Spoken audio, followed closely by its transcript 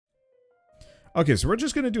Okay, so we're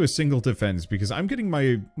just going to do a single defense because I'm getting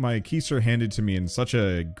my keister handed to me in such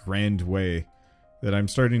a grand way that I'm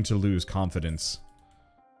starting to lose confidence.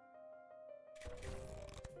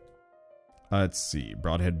 Let's see.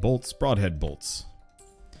 Broadhead bolts, broadhead bolts.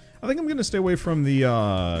 I think I'm going to stay away from the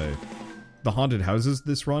haunted houses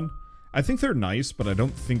this run. I think they're nice, but I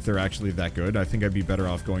don't think they're actually that good. I think I'd be better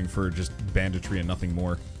off going for just banditry and nothing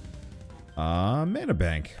more. Mana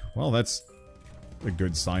bank. Well, that's a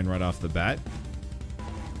good sign right off the bat.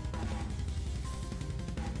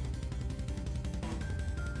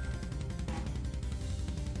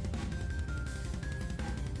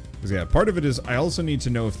 Because yeah, part of it is I also need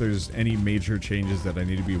to know if there's any major changes that I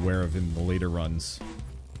need to be aware of in the later runs.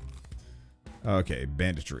 Okay,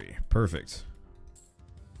 banditry. Perfect.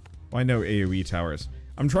 Why no AoE towers?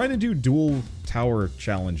 I'm trying to do dual tower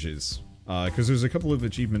challenges. Because there's a couple of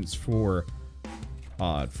achievements for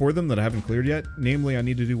them that I haven't cleared yet. Namely, I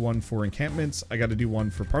need to do one for encampments, I gotta do one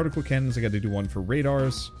for particle cannons, I gotta do one for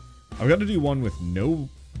radars. I've got to do one with no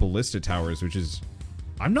ballista towers, which is...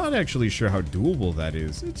 I'm not actually sure how doable that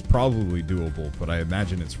is. It's probably doable, but I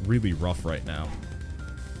imagine it's really rough right now.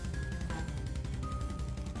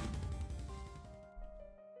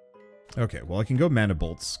 Okay, well I can go mana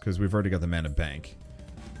bolts, because we've already got the mana bank.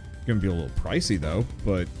 It's gonna be a little pricey though,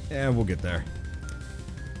 but we'll get there.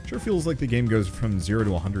 Sure feels like the game goes from 0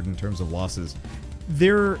 to 100 in terms of losses.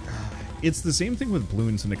 It's the same thing with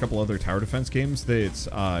Bloons and a couple other tower defense games.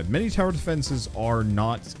 That many tower defenses are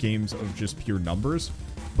not games of just pure numbers,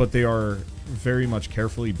 but they are very much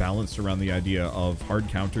carefully balanced around the idea of hard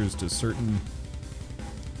counters to certain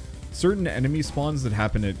enemy spawns that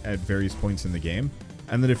happen at various points in the game,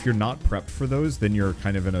 and that if you're not prepped for those, then you're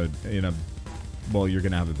kind of in a well, you're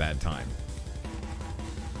gonna have a bad time.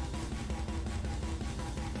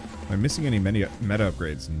 Am I missing any meta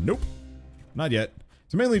upgrades? Nope, not yet.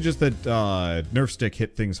 It's mainly just that Nerf Stick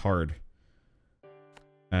hit things hard,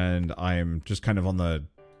 and I'm just kind of on the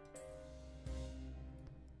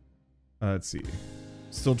let's see,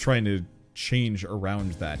 still trying to change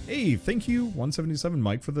around that. Hey, thank you 177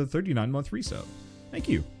 Mike for the 39-month resub. Thank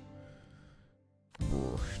you.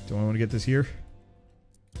 Do I want to get this here?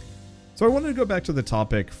 So I wanted to go back to the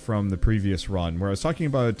topic from the previous run where I was talking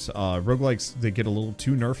about roguelikes that get a little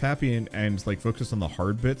too nerf happy and like focus on the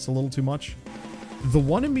hard bits a little too much. The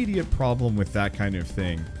one immediate problem with that kind of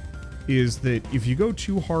thing is that if you go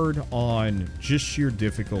too hard on just sheer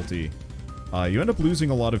difficulty, you end up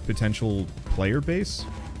losing a lot of potential player base.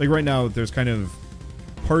 Like right now, there's kind of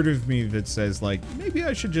part of me that says like, maybe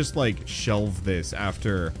I should just like shelve this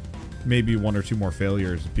after maybe one or two more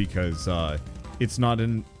failures because it's not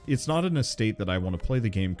in a state that I want to play the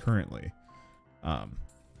game currently. And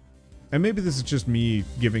maybe this is just me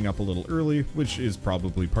giving up a little early, which is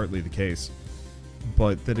probably partly the case.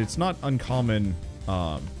 But that it's not uncommon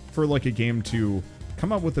for like a game to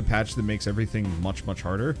come up with a patch that makes everything much, much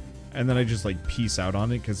harder, and then I just like peace out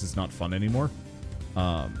on it because it's not fun anymore.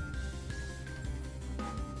 And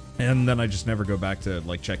then I just never go back to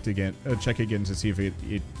like check again to see if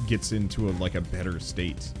it gets into a better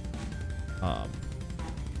state.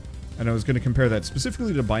 And I was going to compare that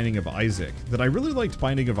specifically to Binding of Isaac. That I really liked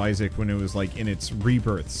Binding of Isaac when it was like in its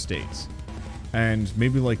rebirth state, and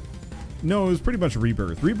maybe like no, it was pretty much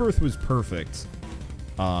Rebirth. Rebirth was perfect,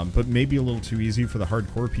 but maybe a little too easy for the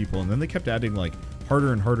hardcore people. And then they kept adding like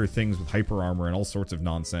harder and harder things with hyper armor and all sorts of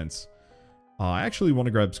nonsense. I actually want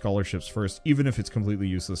to grab scholarships first, even if it's completely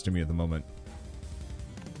useless to me at the moment.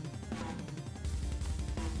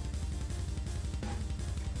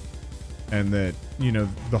 And that, you know,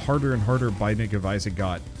 the harder and harder Binding of Isaac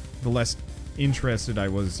got, the less interested I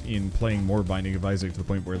was in playing more Binding of Isaac, to the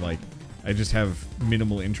point where, like, I just have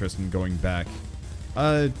minimal interest in going back.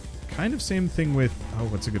 Kind of same thing with, oh,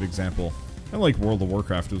 what's a good example? Kind of like World of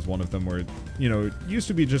Warcraft was one of them, where, you know, it used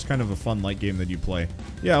to be just kind of a fun light game that you play.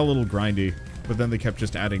 Yeah, a little grindy, but then they kept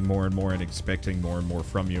just adding more and more and expecting more and more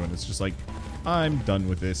from you, and it's just like, I'm done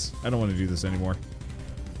with this. I don't want to do this anymore.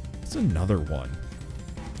 It's another one.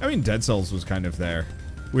 I mean, Dead Cells was kind of there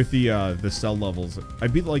with the cell levels. I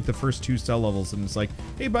beat like the first 2 cell levels, and it's like,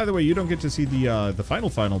 hey, by the way, you don't get to see the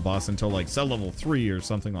final boss until like cell level 3 or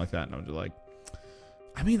something like that. And I'm just like,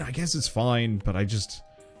 I mean, I guess it's fine, but I just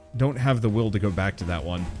don't have the will to go back to that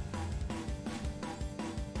one.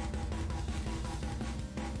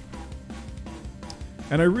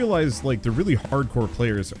 And I realize like the really hardcore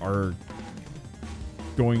players are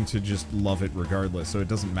going to just love it regardless, so it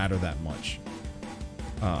doesn't matter that much.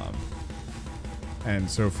 And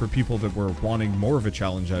so for people that were wanting more of a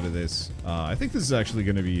challenge out of this, I think this is actually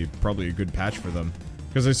going to be probably a good patch for them.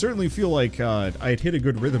 Because I certainly feel like I had hit a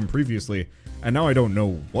good rhythm previously, And now I don't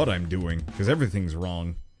know what I'm doing, because everything's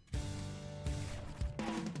wrong.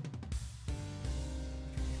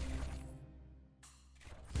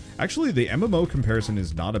 Actually, the MMO comparison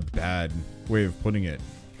is not a bad way of putting it.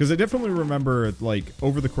 Because I definitely remember, like,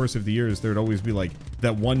 over the course of the years, there'd always be, like,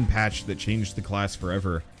 that one patch that changed the class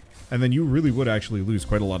forever. And then you really would actually lose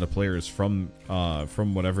quite a lot of players from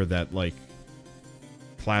whatever that, like,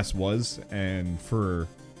 class was. And for,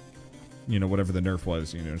 you know, whatever the nerf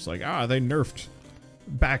was, you know, it's like, they nerfed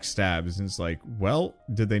backstabs. And it's like, well,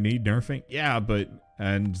 did they need nerfing? Yeah, but,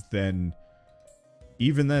 and then...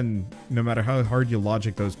 even then, no matter how hard you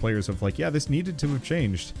logic those players of like, yeah, this needed to have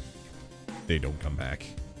changed, they don't come back.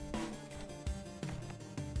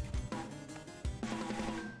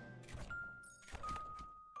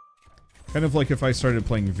 Kind of like if I started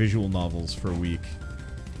playing visual novels for a week.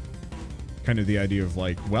 Kind of the idea of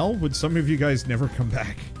like, well, would some of you guys never come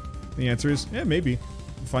back? The answer is, yeah, maybe.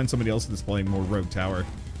 Find somebody else that's playing more Rogue Tower.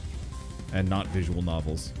 And not visual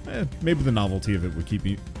novels. Maybe the novelty of it would keep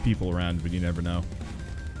people around, but you never know.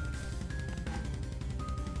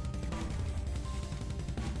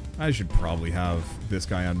 I should probably have this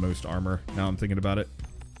guy on most armor, now I'm thinking about it.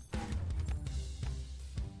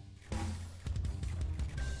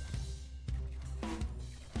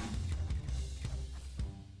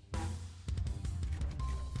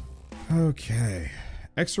 Okay.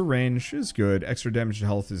 Extra range is good. Extra damage to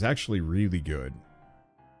health is actually really good.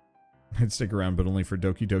 I'd stick around, but only for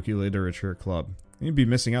Doki Doki Literature Club. You'd be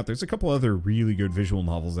missing out. There's a couple other really good visual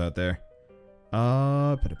novels out there.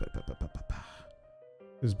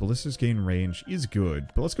 His ballistics gain range is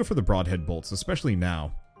good, but let's go for the broadhead bolts, especially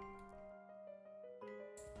now.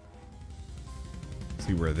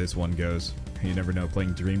 See where this one goes. You never know,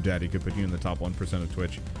 playing Dream Daddy could put you in the top 1% of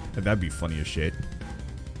Twitch. And that'd be funny as shit.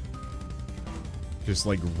 Just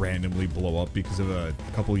like randomly blow up because of a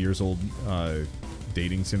couple years old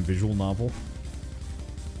dating sim visual novel.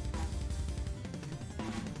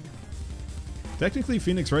 Technically,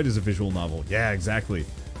 Phoenix Wright is a visual novel. Yeah, exactly.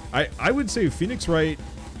 I would say Phoenix Wright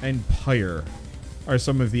and Pyre are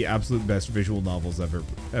some of the absolute best visual novels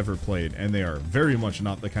ever played, and they are very much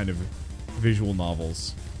not the kind of visual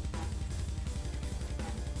novels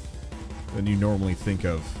that you normally think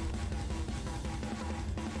of.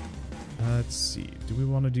 Let's see. Do we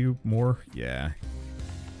want to do more? Yeah.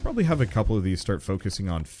 Probably have a couple of these start focusing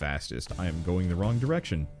on fastest. I am going the wrong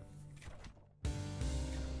direction.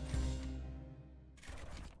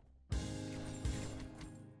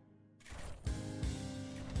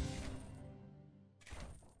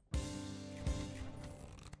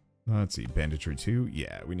 Let's see. Banditry 2.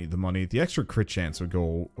 Yeah, we need the money. The extra crit chance would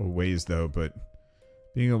go a ways, though, but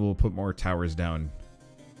being able to put more towers down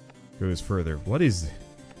goes further. What is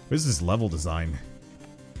this level design?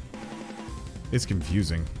 It's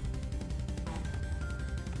confusing.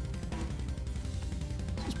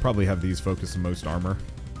 Let's probably have these focus the most armor.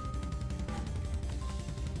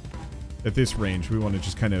 At this range, we want to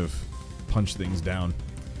just kind of punch things down.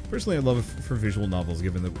 Personally, I love it for visual novels,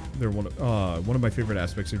 given that they're one of my favorite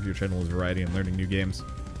aspects of your channel is variety and learning new games.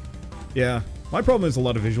 Yeah, my problem is a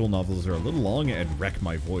lot of visual novels are a little long and wreck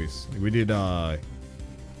my voice. Like we did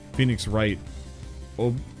Phoenix Wright.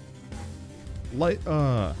 I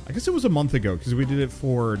guess it was a month ago, because we did it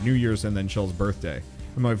for New Year's and then Shell's birthday.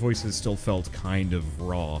 And my voice has still felt kind of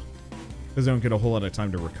raw, because I don't get a whole lot of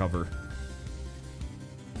time to recover.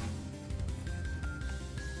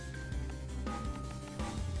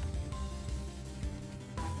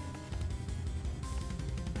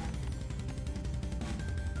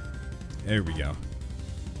 There we go.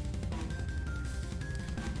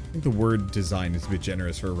 I think the word design is a bit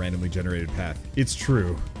generous for a randomly generated path. It's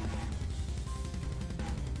true.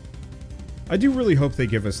 I do really hope they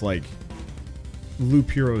give us, like, Loop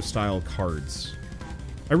Hero-style cards.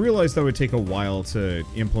 I realize that would take a while to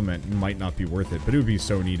implement and might not be worth it, but it would be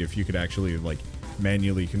so neat if you could actually, like,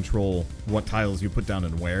 manually control what tiles you put down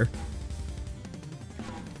and where.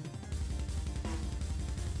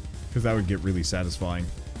 Because that would get really satisfying.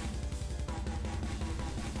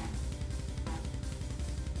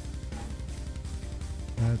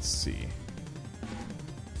 Let's see. I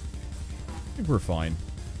think we're fine.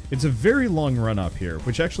 It's a very long run up here,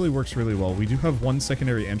 which actually works really well. We do have one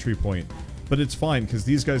secondary entry point, but it's fine because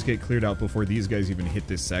these guys get cleared out before these guys even hit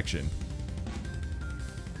this section.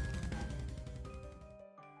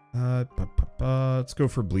 Let's go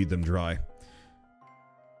for Bleed Them Dry.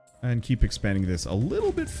 And keep expanding this a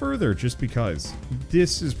little bit further just because.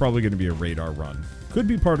 This is probably going to be a radar run. Could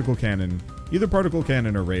be Particle Cannon. Either Particle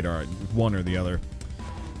Cannon or radar. One or the other.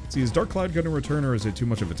 See, is Dark Cloud going to return or is it too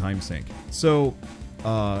much of a time sink? So,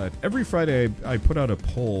 Every Friday I put out a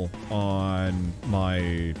poll on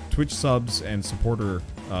my Twitch subs and supporter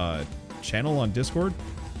channel on Discord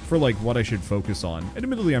for like what I should focus on. And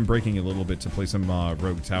admittedly, I'm breaking a little bit to play some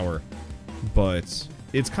Rogue Tower, but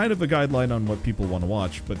it's kind of a guideline on what people want to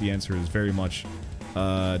watch. But the answer is very much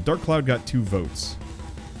Dark Cloud got 2 votes,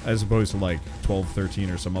 as opposed to like 12, 13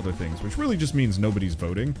 or some other things, which really just means nobody's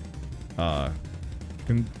voting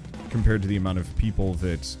compared to the amount of people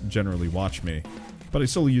that generally watch me. But I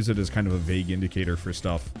still use it as kind of a vague indicator for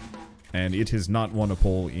stuff, and it has not won a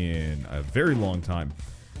poll in a very long time.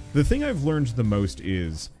 The thing I've learned the most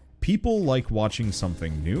is people like watching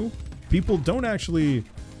something new. People don't actually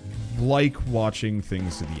like watching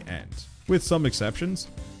things to the end, with some exceptions.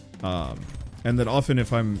 And that often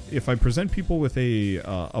if I present people with a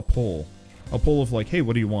poll of like, hey,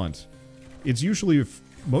 what do you want? It's usually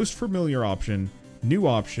most familiar option, new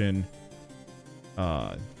option,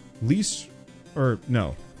 most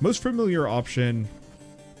familiar option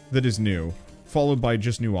that is new, followed by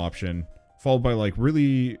just new option, followed by like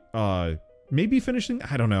really, maybe finishing,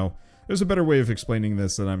 I don't know. There's a better way of explaining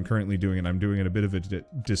this than I'm currently doing, and I'm doing it a bit of a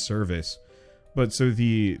disservice. But so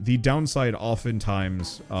the downside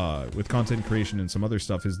oftentimes with content creation and some other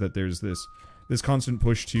stuff is that there's this constant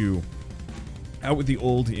push to out with the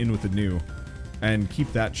old, in with the new, and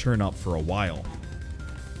keep that churn up for a while.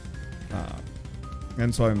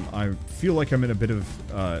 And so I feel like I'm in a bit of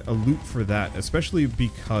a loop for that, especially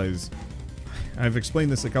because I've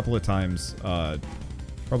explained this a couple of times,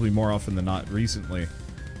 probably more often than not recently.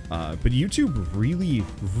 But YouTube really,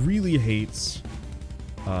 really hates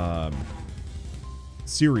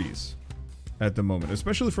series at the moment,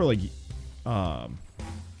 especially for like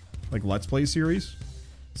Let's Play series.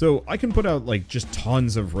 So I can put out like just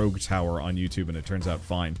tons of Rogue Tower on YouTube and it turns out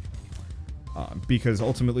fine. Because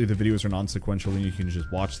ultimately the videos are non-sequential and you can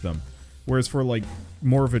just watch them. Whereas for like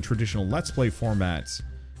more of a traditional Let's Play format,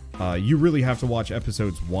 you really have to watch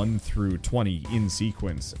episodes 1 through 20 in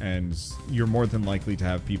sequence, and you're more than likely to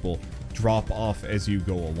have people drop off as you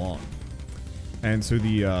go along. And so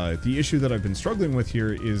the issue that I've been struggling with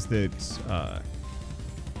here is that,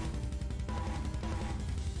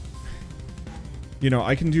 you know,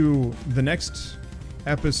 I can do the next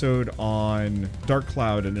episode on Dark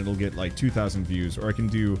Cloud and it'll get like 2,000 views, or I can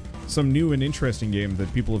do some new and interesting game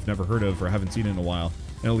that people have never heard of or haven't seen in a while,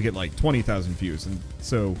 and it'll get like 20,000 views. And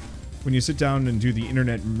so when you sit down and do the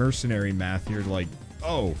internet mercenary math, you're like,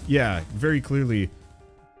 oh yeah, very clearly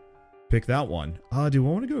pick that one. Do I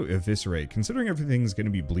want to go Eviscerate, considering everything's going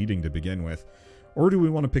to be bleeding to begin with? Or do we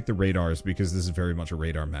want to pick the radars, because this is very much a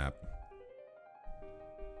radar map?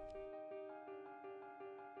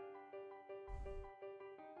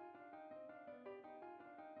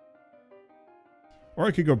 Or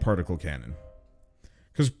I could go Particle Cannon.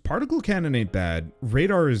 Because Particle Cannon ain't bad.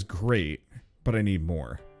 Radar is great, but I need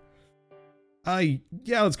more.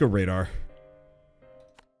 Yeah, let's go Radar.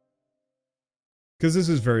 Because this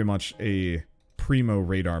is very much a primo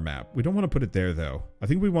radar map. We don't want to put it there, though. I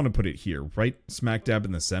think we want to put it here, right smack dab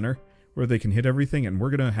in the center, where they can hit everything, and we're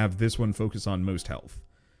going to have this one focus on most health.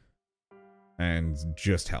 And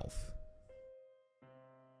just health.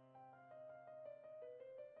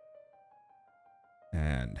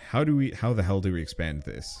 And how the hell do we expand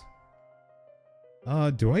this?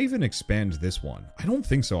 Do I even expand this one? I don't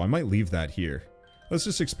think so. I might leave that here. Let's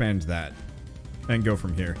just expand that and go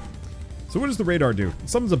from here. So what does the radar do?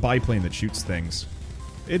 Something's a biplane that shoots things.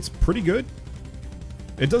 It's pretty good.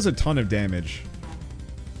 It does a ton of damage.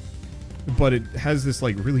 But it has this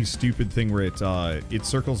like really stupid thing where it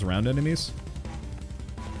circles around enemies.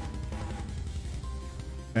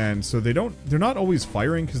 And so they're not always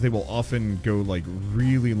firing, because they will often go like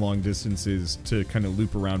really long distances to kind of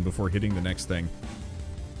loop around before hitting the next thing.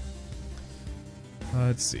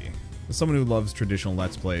 Let's see. As someone who loves traditional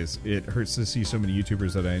Let's Plays, it hurts to see so many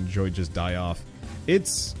YouTubers that I enjoy just die off.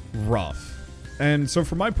 It's rough. And so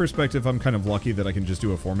from my perspective, I'm kind of lucky that I can just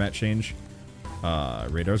do a format change.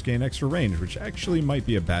 Radars gain extra range, which actually might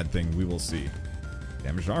be a bad thing. We will see.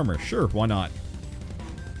 Damaged armor. Sure, why not?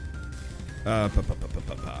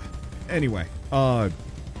 Anyway, and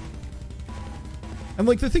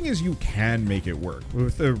like the thing is, you can make it work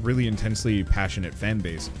with a really intensely passionate fan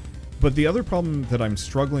base. But the other problem that I'm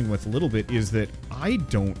struggling with a little bit is that I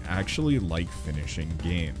don't actually like finishing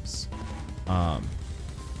games.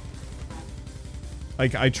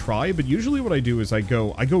 Like I try, but usually what I do is I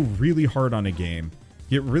go really hard on a game,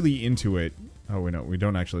 get really into it. Oh, no, we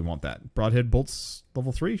don't actually want that. Broadhead bolts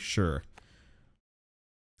level 3? Sure.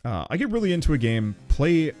 I get really into a game,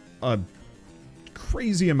 play a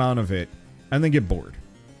crazy amount of it, and then get bored.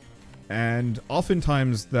 And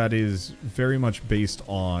oftentimes that is very much based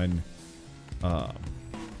on...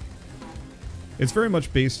 it's very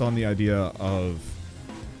much based on the idea of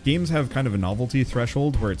games have kind of a novelty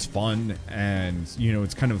threshold where it's fun and, you know,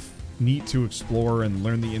 it's kind of neat to explore and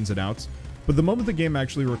learn the ins and outs. But the moment the game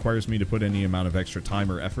actually requires me to put any amount of extra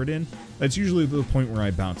time or effort in, that's usually the point where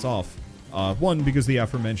I bounce off. One, because the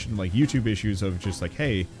aforementioned like YouTube issues of just like,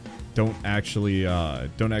 hey, don't actually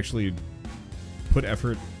put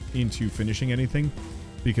effort into finishing anything,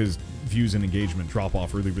 because views and engagement drop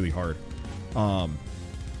off really, really hard.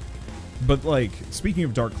 But like, speaking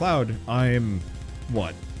of Dark Cloud, I'm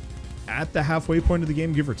what, at the halfway point of the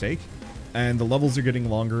game, give or take, and the levels are getting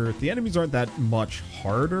longer. The enemies aren't that much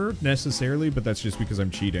harder necessarily, but that's just because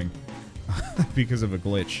I'm cheating because of a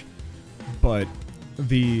glitch. But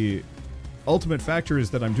the ultimate factor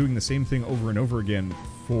is that I'm doing the same thing over and over again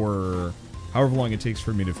for however long it takes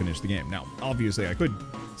for me to finish the game. Now, obviously, I could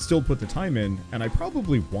still put the time in, and I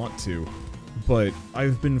probably want to, but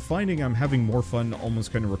I've been finding I'm having more fun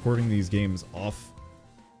almost kind of recording these games off.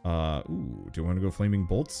 Ooh, do you want to go Flaming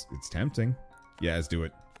Bolts? It's tempting. Yeah, let's do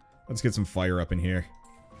it. Let's get some fire up in here.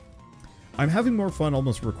 I'm having more fun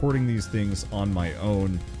almost recording these things on my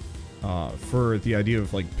own for the idea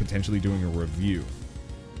of like potentially doing a review.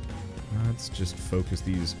 Let's just focus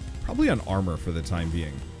these probably on armor for the time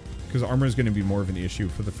being, because armor is going to be more of an issue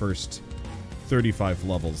for the first 35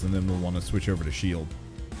 levels, and then we'll want to switch over to shield.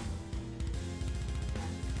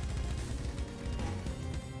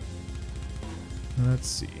 Let's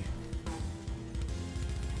see.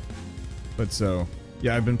 But so,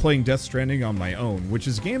 yeah, I've been playing Death Stranding on my own, which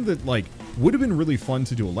is a game that, like, would have been really fun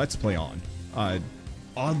to do a Let's Play on.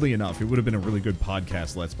 Oddly enough, it would have been a really good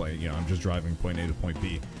podcast Let's Play. You know, I'm just driving point A to point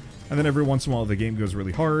B. And then every once in a while the game goes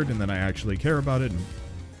really hard, and then I actually care about it,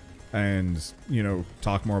 and you know,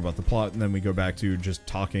 talk more about the plot, and then we go back to just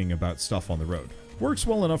talking about stuff on the road. Works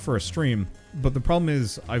well enough for a stream, but the problem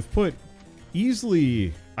is I've put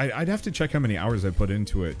easily... I'd have to check how many hours I put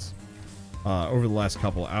into it over the last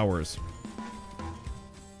couple hours.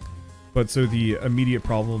 But so the immediate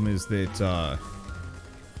problem is that...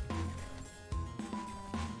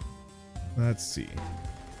 let's see.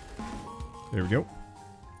 There we go.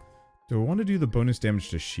 Do I want to do the bonus damage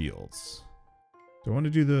to shields? Do I want to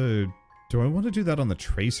do the... Do I want to do that on the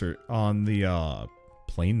tracer... on the,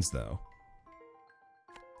 planes, though?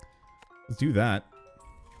 Let's do that.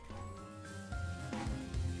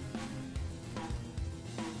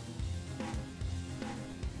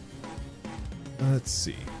 Let's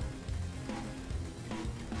see.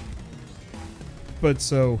 But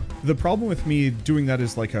so, the problem with me doing that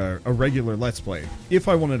is like a regular Let's Play. If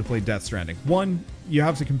I wanted to play Death Stranding, one, you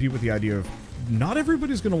have to compete with the idea of not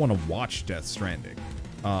everybody's going to want to watch Death Stranding.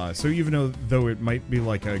 So even though it might be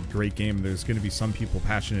like a great game, there's going to be some people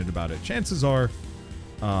passionate about it. Chances are,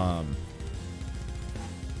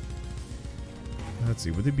 let's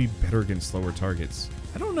see, would they be better against slower targets?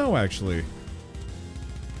 I don't know, actually.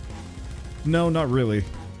 No, not really.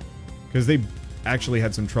 Because they actually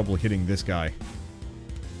had some trouble hitting this guy.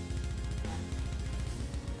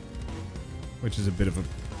 Which is a bit of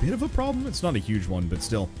a problem. It's not a huge one, but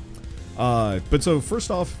still. But so first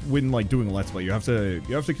off, when like doing a Let's Play, you have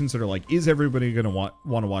to consider like, is everybody gonna want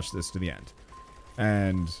to watch this to the end?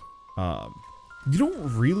 And you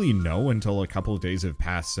don't really know until a couple of days have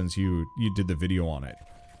passed since you did the video on it.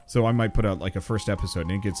 So I might put out like a first episode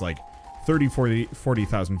and it gets like 30,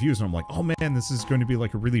 40,000 views, and I'm like, oh man, this is going to be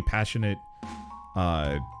like a really passionate,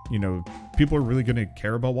 you know, people are really going to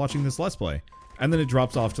care about watching this Let's Play. And then it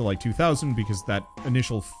drops off to like 2,000 because that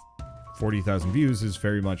initial 40,000 views is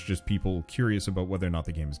very much just people curious about whether or not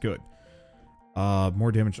the game is good.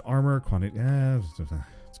 More damage to armor, quantity,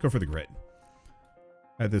 let's go for the grit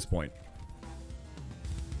at this point.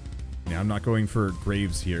 Yeah, I'm not going for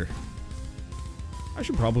graves here. I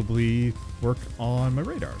should probably work on my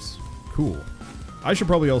radars. Cool. I should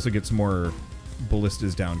probably also get some more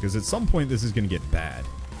ballistas down, because at some point this is going to get bad.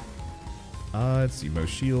 Let's see, most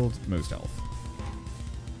shield, most health.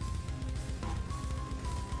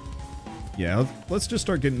 Yeah, let's just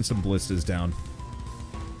start getting some ballistas down.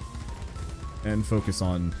 And focus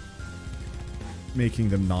on making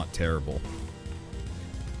them not terrible.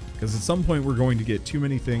 Because at some point we're going to get too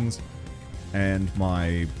many things, and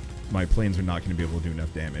my planes are not going to be able to do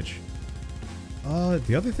enough damage.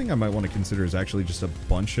 The other thing I might want to consider is actually just a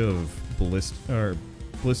bunch of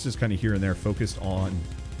ballistas kind of here and there focused on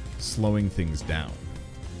slowing things down.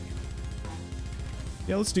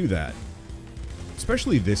 Yeah, let's do that.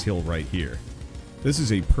 Especially this hill right here. This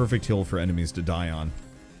is a perfect hill for enemies to die on.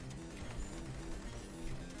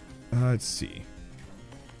 Let's see.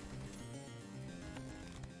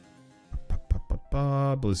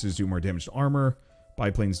 Ballistas do more damage to armor.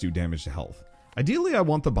 Biplanes do damage to health. Ideally, I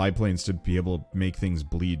want the biplanes to be able to make things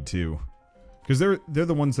bleed too, because they're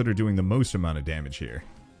the ones that are doing the most amount of damage here.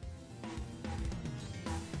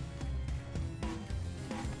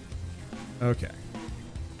 Okay.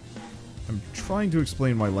 I'm trying to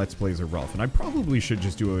explain why Let's Plays are rough, and I probably should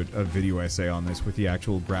just do a video essay on this with the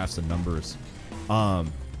actual graphs and numbers. But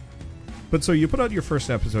so you put out your first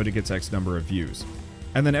episode, it gets X number of views.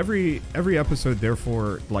 And then every episode,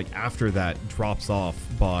 therefore, like after that, drops off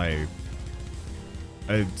by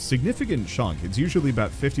a significant chunk. It's usually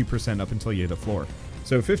about 50% up until you hit a floor.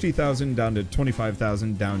 So 50,000 down to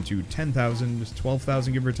 25,000, down to 10,000,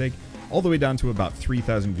 12,000 give or take, all the way down to about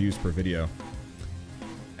 3,000 views per video.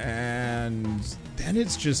 And then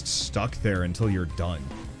it's just stuck there until you're done.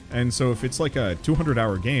 And so if it's like a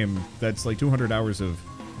 200-hour game, that's like 200 hours of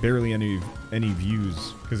barely any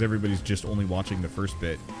views, because everybody's just only watching the first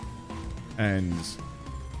bit. And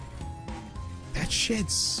that shit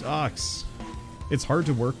sucks. It's hard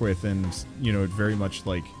to work with, and, you know, it very much,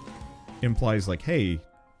 like, implies, like, hey,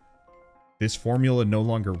 this formula no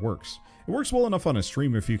longer works. It works well enough on a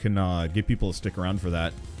stream if you can get people to stick around for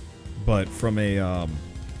that. But from a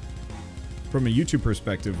YouTube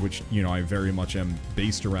perspective, which, you know, I very much am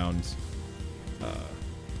based around,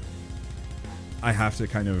 I have to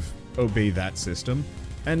kind of obey that system.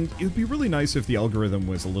 And it would be really nice if the algorithm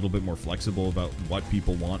was a little bit more flexible about what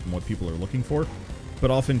people want and what people are looking for. But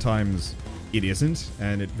oftentimes, it isn't,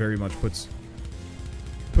 and it very much puts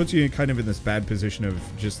you kind of in this bad position of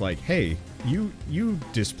just like, hey, you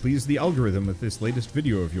displeased the algorithm with this latest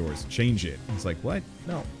video of yours. Change it. And it's like, what?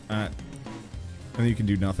 No. And then you can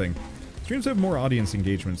do nothing. Streams have more audience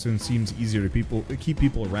engagement, so it seems easier to keep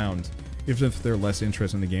people around, even if they're less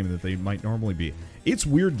interested in the game that they might normally be. It's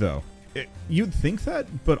weird, though. You'd think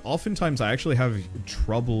that, but oftentimes I actually have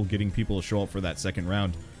trouble getting people to show up for that second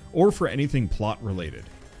round, or for anything plot-related.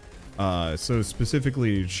 So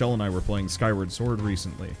specifically, Shell and I were playing Skyward Sword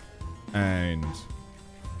recently, and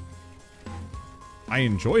I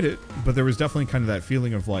enjoyed it, but there was definitely kind of that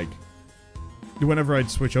feeling of like, whenever I'd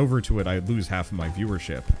switch over to it, I'd lose half of my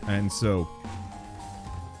viewership. And so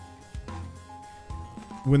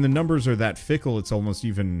when the numbers are that fickle, it's almost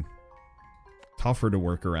even tougher to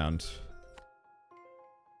work around.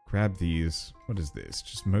 Grab these. What is this?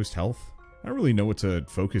 Just most health? I don't really know what to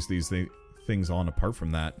focus these things on apart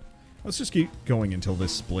from that. Let's just keep going until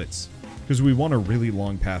this splits, because we want a really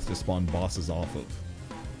long path to spawn bosses off of.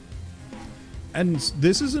 And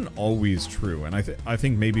this isn't always true, and I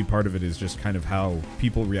think maybe part of it is just kind of how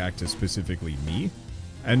people react to specifically me,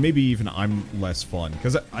 and maybe even I'm less fun,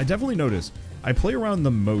 because I definitely notice I play around the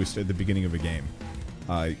most at the beginning of a game,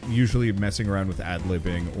 usually messing around with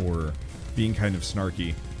ad-libbing or being kind of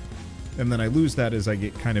snarky, and then I lose that as I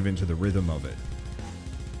get kind of into the rhythm of it.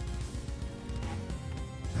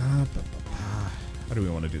 How do we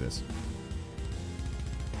want to do this?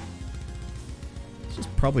 Let's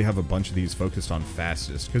just probably have a bunch of these focused on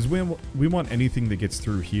fastest, because we want anything that gets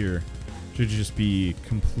through here to just be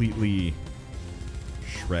completely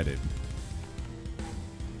shredded.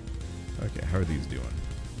 Okay, how are these doing?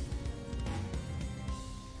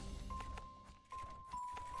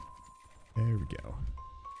 There we go.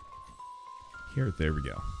 There we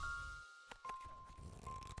go.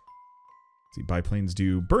 See, biplanes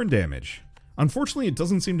do burn damage. Unfortunately, it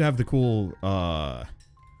doesn't seem to have the cool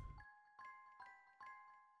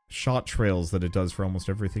shot trails that it does for almost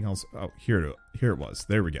everything else. Oh, here it was.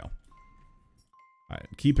 There we go. Alright,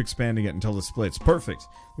 keep expanding it until it splits. Perfect.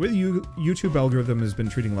 The way the YouTube algorithm has been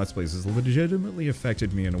treating Let's Plays has legitimately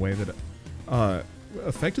affected me in a way that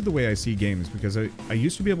affected the way I see games, because I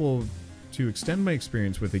used to be able to extend my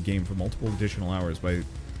experience with a game for multiple additional hours by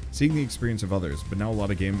seeing the experience of others, but now a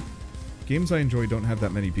lot of games I enjoy don't have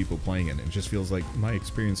that many people playing it. It just feels like my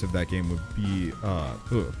experience of that game would be,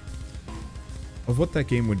 of what that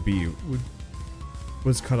game would be,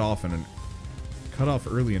 was cut off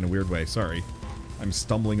early in a weird way. Sorry. I'm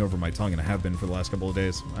stumbling over my tongue, and I have been for the last couple of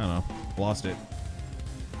days. I don't know. Lost it.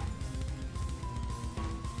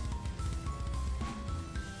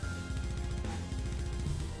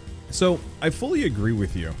 So, I fully agree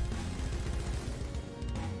with you.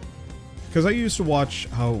 Because I used to watch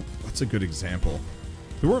what's a good example?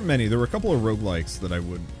 There weren't many. There were a couple of roguelikes that I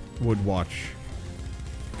would watch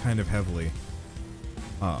kind of heavily.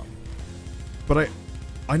 But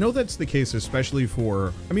I know that's the case, especially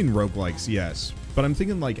for, I mean, roguelikes, yes. But I'm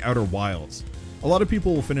thinking like Outer Wilds. A lot of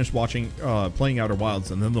people will finish playing Outer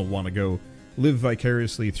Wilds, and then they'll want to go live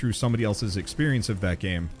vicariously through somebody else's experience of that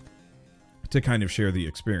game to kind of share the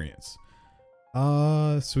experience.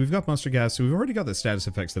 So we've got mustard gas, so we've already got the status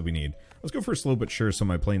effects that we need. Let's go for slow but sure so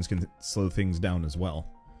my planes can slow things down as well.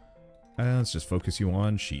 Let's just focus you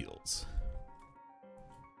on shields.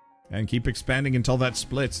 And keep expanding until that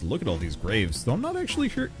splits. Look at all these graves, though I'm not actually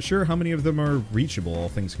sure how many of them are reachable, all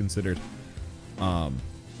things considered.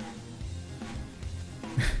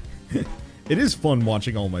 It is fun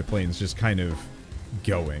watching all my planes just kind of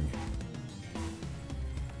going.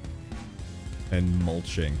 And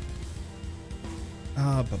mulching.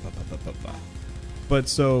 But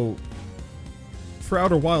so, for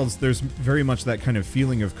Outer Wilds, there's very much that kind of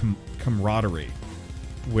feeling of camaraderie,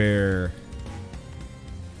 where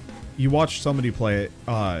you watch somebody play it,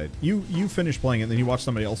 you finish playing it, and then you watch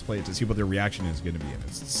somebody else play it to see what their reaction is going to be, and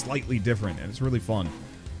it's slightly different, and it's really fun.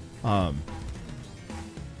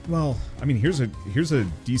 Well, I mean, here's a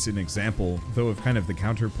decent example, though, of kind of the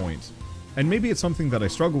counterpoint. And maybe it's something that I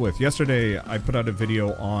struggle with. Yesterday, I put out a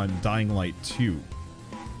video on Dying Light 2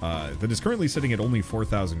 that is currently sitting at only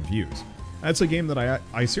 4,000 views. That's a game that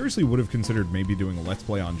I seriously would have considered maybe doing a Let's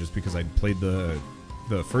Play on just because I'd played the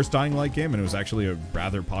first Dying Light game, and it was actually a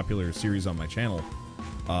rather popular series on my channel.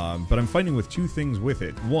 But I'm fighting with two things with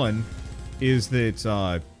it. One is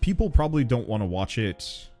that people probably don't want to watch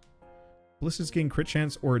it. Ballistics gain crit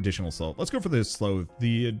chance or additional slow. Let's go for the slow.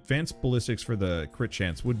 The advanced ballistics for the crit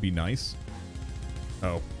chance would be nice.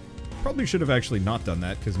 Oh. Probably should have actually not done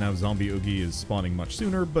that, because now Zombie Oogie is spawning much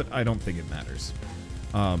sooner, but I don't think it matters.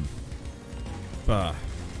 But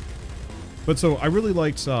so I really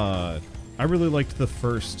liked the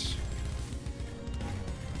first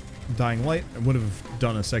Dying Light. I would have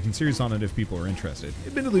done a second series on it if people are interested.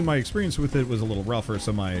 Admittedly, my experience with it was a little rougher,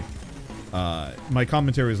 so my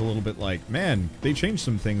commentary is a little bit like, man, they changed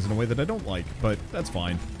some things in a way that I don't like, but that's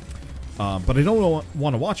fine. But I don't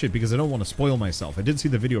want to watch it because I don't want to spoil myself. I did see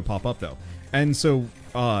the video pop up, though. And so,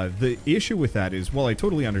 the issue with that is, while I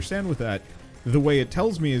totally understand with that, the way it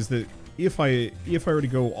tells me is that if I were to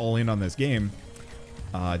go all in on this game,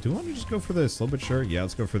 do I want to just go for the slow but sure? Yeah,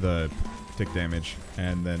 let's go for the tick damage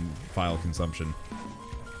and then file consumption.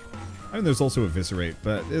 I mean, there's also eviscerate,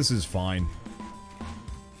 but this is fine.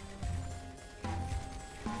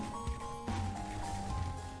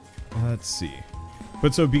 Let's see.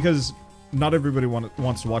 But so, because not everybody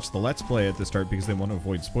wants to watch the Let's Play at the start because they want to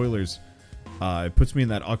avoid spoilers, it puts me in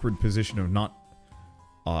that awkward position of not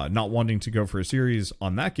wanting to go for a series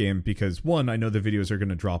on that game because, one, I know the videos are going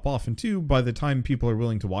to drop off, and two, by the time people are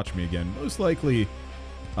willing to watch me again, most likely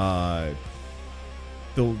there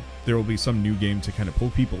will be some new game to kind of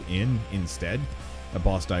pull people in instead. A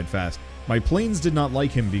boss died fast. My planes did not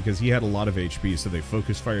like him because he had a lot of HP, so they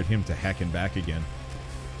focus fired him to heck and back again.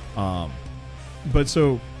 But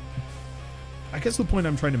so, I guess the point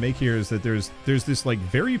I'm trying to make here is that there's this like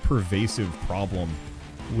very pervasive problem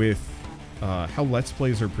with how Let's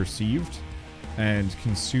Plays are perceived and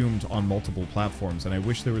consumed on multiple platforms, and I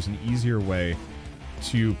wish there was an easier way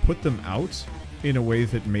to put them out in a way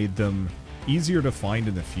that made them easier to find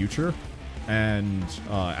in the future and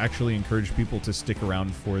actually encourage people to stick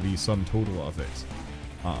around for the sum total of it.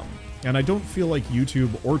 And I don't feel like YouTube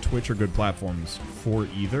or Twitch are good platforms for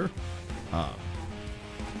either.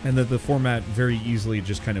 And that the format very easily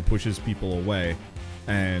just kind of pushes people away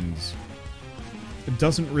and it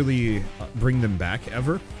doesn't really bring them back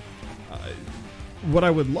ever. What I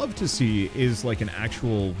would love to see is like an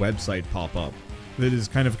actual website pop up that is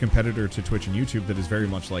kind of a competitor to Twitch and YouTube that is very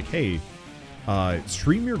much like, hey,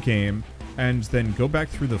 stream your game and then go back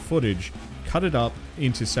through the footage, cut it up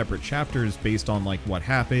into separate chapters based on like what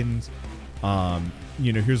happened.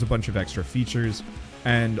 You know, here's a bunch of extra features,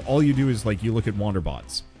 and all you do is like you look at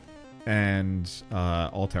Wanderbots, and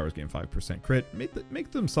all towers gain 5% crit.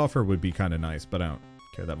 Make them suffer would be kind of nice, but I don't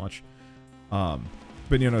care that much. But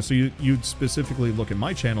you know, so you'd specifically look at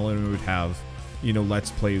my channel and it would have, you know, Let's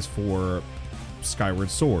Plays for Skyward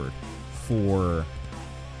Sword, for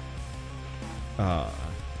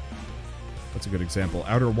what's a good example?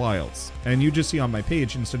 Outer Wilds. And you just see on my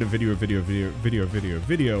page, instead of video,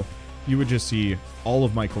 you would just see all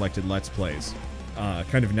of my collected Let's Plays.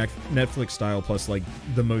 Kind of Netflix style, plus like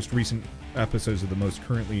the most recent episodes of the most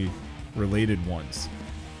currently related ones.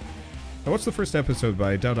 I watched the first episode, but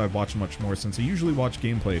I doubt I've watched much more since I usually watch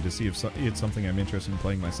gameplay to see if it's something I'm interested in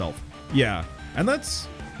playing myself. Yeah, and that's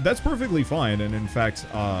perfectly fine, and in fact,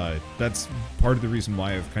 that's part of the reason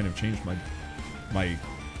why I've kind of changed my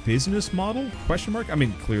business model, question mark? I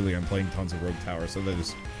mean, clearly I'm playing tons of Rogue Tower, so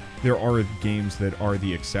there are games that are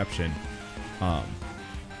the exception.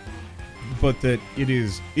 But that it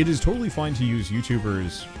is totally fine to use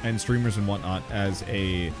YouTubers and streamers and whatnot as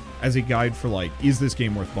a guide for like, is this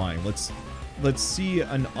game worth buying? let's see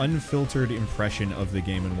an unfiltered impression of the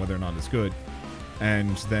game and whether or not it's good,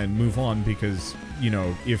 and then move on, because, you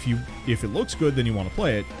know, if it looks good, then you want to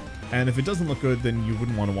play it, and if it doesn't look good, then you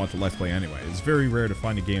wouldn't want to watch a Let's Play anyway. It's very rare to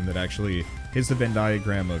find a game that actually hits the Venn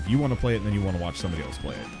diagram of you want to play it and then you want to watch somebody else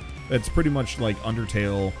play it. It's pretty much like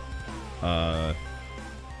Undertale,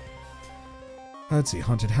 let's see,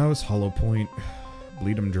 Haunted House, Hollow Point,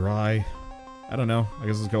 Bleed 'em Dry. I don't know. I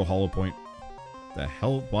guess let's go Hollow Point. The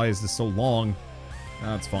hell? Why is this so long?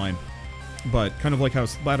 That's fine. But kind of like how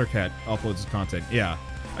Splattercat uploads his content. Yeah.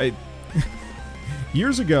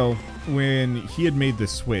 Years ago, when he had made the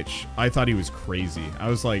switch, I thought he was crazy. I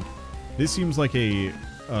was like, this seems like a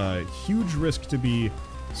huge risk to be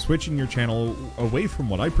switching your channel away from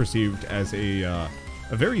what I perceived as a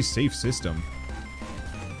very safe system.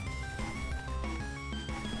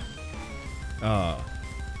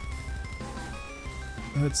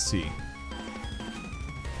 Let's see.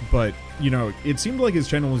 But, you know, it seemed like his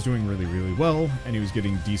channel was doing really, really well, and he was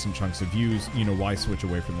getting decent chunks of views. You know, why switch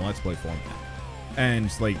away from the Let's Play format?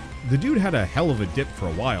 And, like, the dude had a hell of a dip for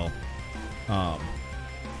a while.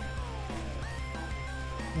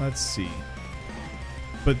 Let's see.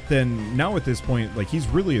 But then, now at this point, like, he's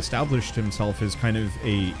really established himself as kind of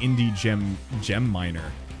a indie gem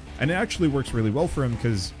miner. And it actually works really well for him,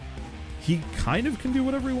 because he kind of can do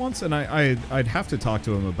whatever he wants, and I'd have to talk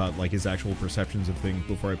to him about, like, his actual perceptions of things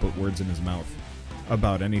before I put words in his mouth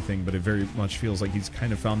about anything, but it very much feels like he's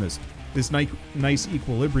kind of found this nice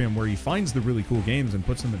equilibrium where he finds the really cool games and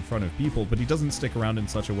puts them in front of people, but he doesn't stick around in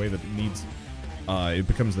such a way that it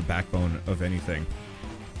becomes the backbone of anything.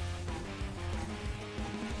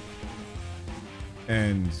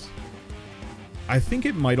 And I think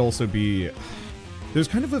it might also be... There's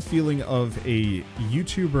kind of a feeling of a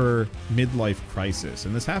YouTuber midlife crisis,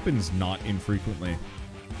 and this happens not infrequently,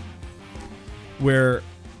 where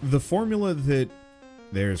the formula that...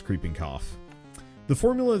 There's creeping cough. The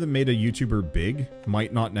formula that made a YouTuber big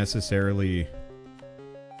might not necessarily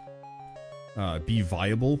be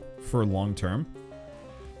viable for long term.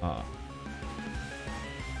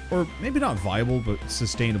 Or maybe not viable, but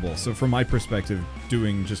sustainable. So from my perspective,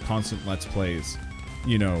 doing just constant Let's Plays,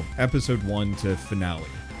 you know, episode 1 to finale.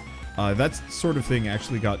 That sort of thing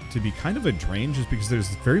actually got to be kind of a drain, just because there's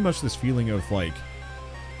very much this feeling of, like,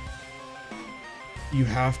 you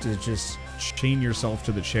have to just chain yourself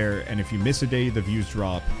to the chair, and if you miss a day, the views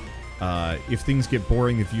drop. If things get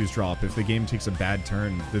boring, the views drop. If the game takes a bad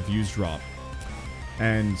turn, the views drop.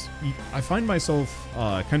 And I find myself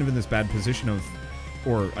kind of in this bad position of,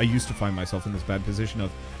 or I used to find myself in this bad position of,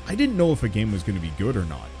 I didn't know if a game was going to be good or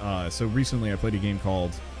not. So recently I played a game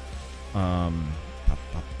called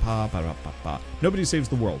Nobody Saves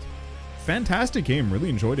the World. Fantastic game, really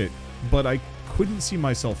enjoyed it, but I couldn't see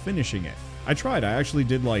myself finishing it. I tried. I actually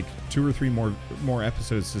did like 2 or 3 more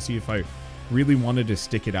episodes to see if I really wanted to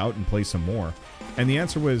stick it out and play some more. And the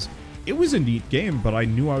answer was, it was a neat game, but I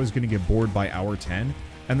knew I was going to get bored by hour 10,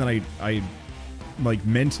 and then I like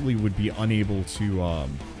mentally would be unable to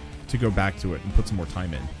go back to it and put some more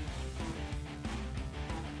time in.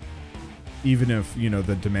 Even if, you know,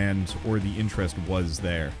 the demand or the interest was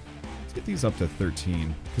there. Let's get these up to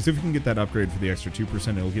 13, because if we can get that upgrade for the extra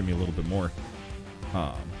 2%, it'll give me a little bit more.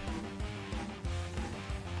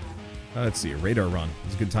 Let's see, a radar run.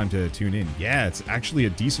 It's a good time to tune in. Yeah, it's actually a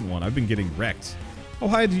decent one. I've been getting wrecked. How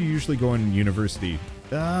high do you usually go in university?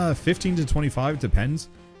 15 to 25, depends.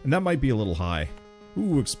 And that might be a little high.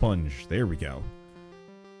 Ooh, expunge. There we go.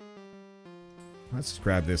 Let's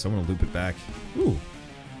grab this. I want to loop it back. Ooh.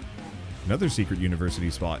 Another secret university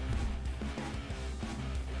spot.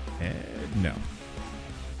 No.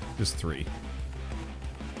 Just 3.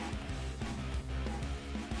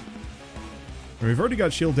 And we've already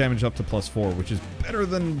got shield damage up to +4, which is better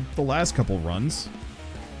than the last couple runs.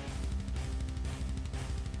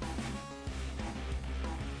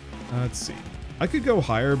 Let's see. I could go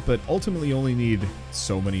higher, but ultimately only need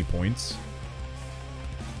so many points.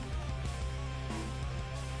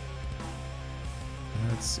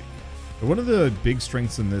 Let's see. One of the big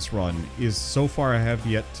strengths in this run is so far I have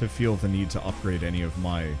yet to feel the need to upgrade any of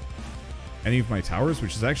my towers,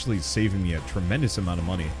 which is actually saving me a tremendous amount of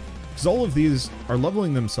money. Because all of these are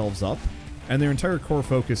leveling themselves up, and their entire core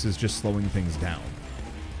focus is just slowing things down.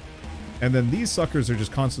 And then these suckers are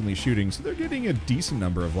just constantly shooting, so they're getting a decent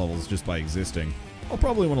number of levels just by existing. I'll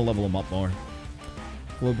probably want to level them up more.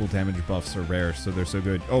 Global damage buffs are rare, so they're so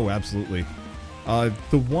good. Oh, absolutely.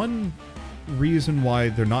 The one reason why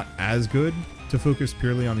they're not as good to focus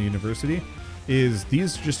purely on the university is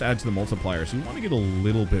these just add to the multiplier, so you want to get a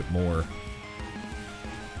little bit more.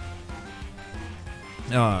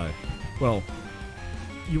 Well,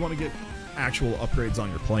 you want to get actual upgrades on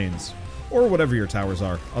your planes. Or whatever your towers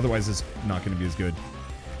are. Otherwise, it's not going to be as good.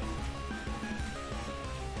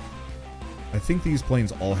 I think these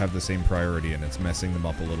planes all have the same priority, and it's messing them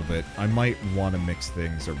up a little bit. I might want to mix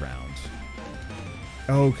things around.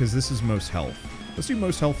 Oh, because this is most health. Let's do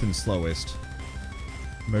most health and slowest.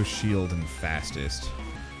 Most shield and fastest.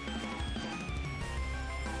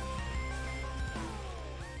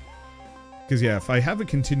 Because, yeah, if I have a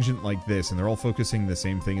contingent like this, and they're all focusing the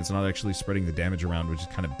same thing, it's not actually spreading the damage around, which is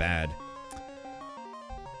kind of bad.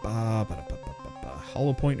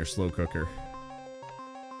 Hollow point or slow cooker?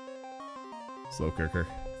 Slow cooker.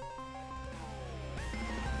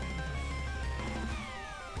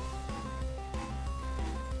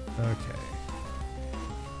 Okay.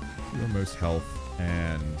 Your most health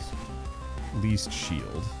and least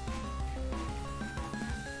shield.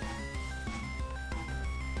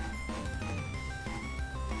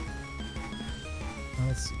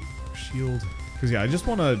 Let's see. Shield. Because yeah, I just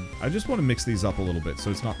wanna mix these up a little bit so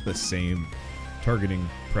it's not the same targeting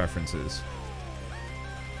preferences.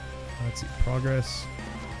 Let's see. Progress.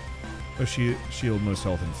 Oh, shield, most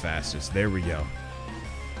health, and fastest. There we go.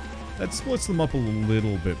 That splits them up a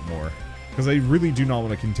little bit more. Because I really do not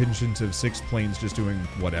want a contingent of 6 planes just doing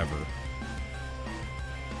whatever.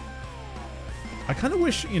 I kind of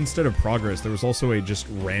wish instead of progress there was also a just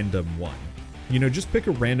random one. You know, just pick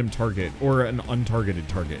a random target or an untargeted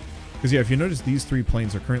target. Because yeah, if you notice, these 3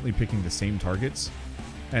 planes are currently picking the same targets.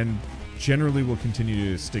 And generally will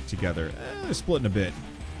continue to stick together. They're splitting a bit.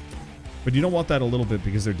 But you don't want that a little bit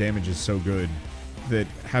because their damage is so good that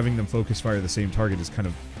having them focus fire the same target is kind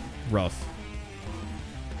of rough.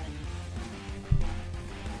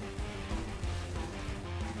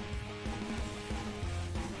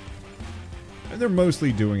 And they're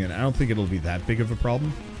mostly doing it. I don't think it'll be that big of a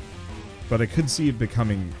problem. But I could see it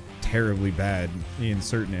becoming terribly bad in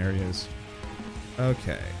certain areas.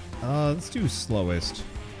 Okay. Let's do slowest.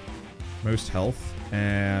 Most health.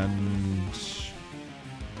 And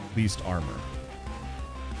least armor.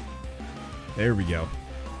 There we go.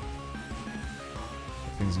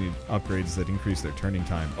 Things need upgrades that increase their turning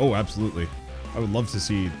time. Oh, absolutely. I would love to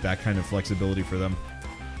see that kind of flexibility for them.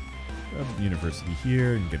 Grab university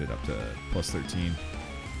here and get it up to plus 13.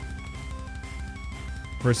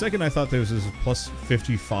 For a second, I thought there was a plus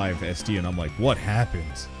 55 SD, and I'm like, what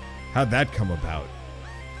happened? How'd that come about?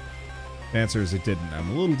 The answer is it didn't. I'm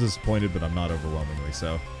a little disappointed, but I'm not overwhelmingly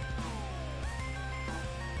so.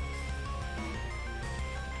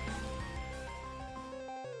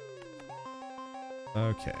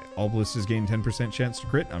 Okay, all ballistas gain 10% chance to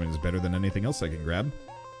crit. I mean, it's better than anything else I can grab.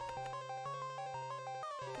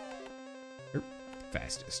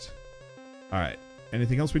 Fastest. Alright,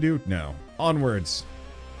 anything else we do? No. Onwards.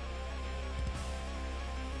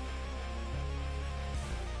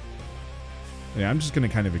 Yeah, I'm just going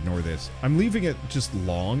to kind of ignore this. I'm leaving it just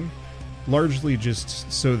long, largely just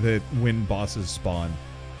so that when bosses spawn,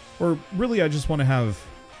 or really I just want to have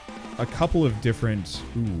a couple of different...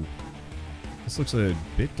 Ooh. This looks a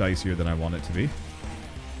bit dicier than I want it to be.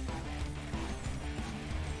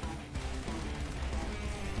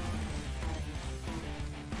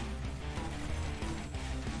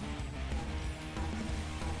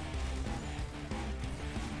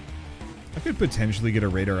 I could potentially get a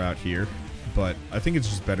radar out here, but I think it's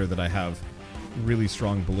just better that I have really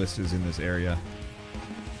strong ballistas in this area.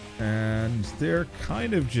 And they're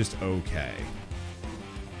kind of just okay.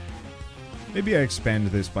 Maybe I expand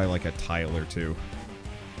this by like a tile or two.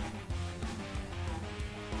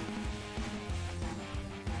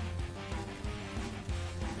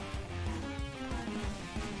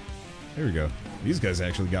 There we go. These guys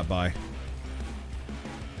actually got by.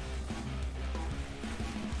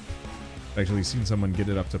 I've actually seen someone get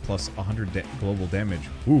it up to plus 100 global damage.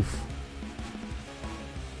 Oof.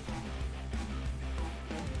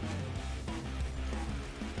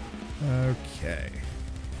 Okay.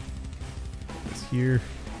 This here.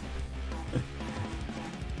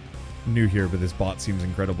 New here, but this bot seems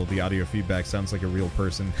incredible. The audio feedback sounds like a real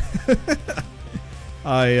person.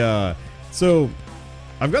 So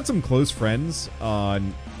I've got some close friends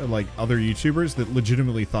on like other YouTubers that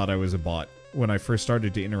legitimately thought I was a bot when I first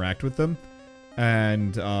started to interact with them,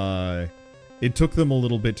 and it took them a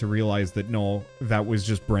little bit to realize that no, that was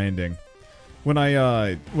just branding. When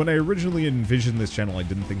I originally envisioned this channel, I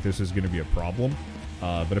didn't think this was going to be a problem,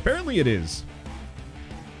 but apparently it is.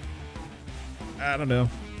 I don't know.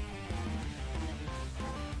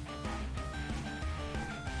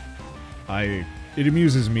 It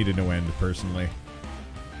amuses me to no end, personally.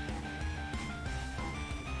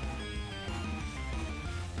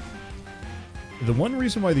 The one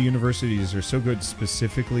reason why the universities are so good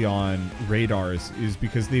specifically on radars is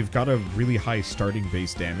because they've got a really high starting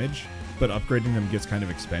base damage, but upgrading them gets kind of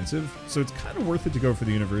expensive. So it's kind of worth it to go for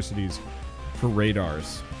the universities for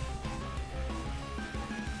radars.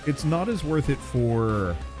 It's not as worth it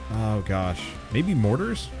for, oh gosh, maybe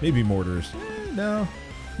mortars? Maybe mortars. No.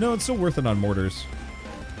 No, it's still worth it on mortars.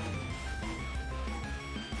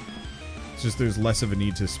 It's just there's less of a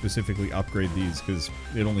need to specifically upgrade these because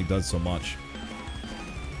it only does so much.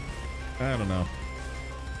 I don't know.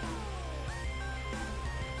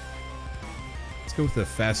 Let's go with the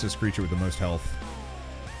fastest creature with the most health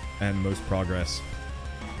and most progress.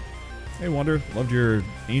 Hey Wander, loved your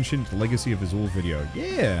Ancient Legacy of Azul video.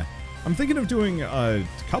 Yeah! I'm thinking of doing a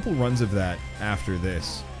couple runs of that after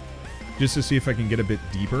this. Just to see if I can get a bit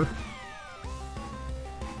deeper.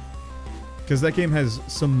 Because that game has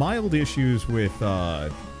some mild issues with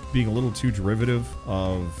being a little too derivative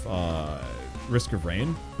of Risk of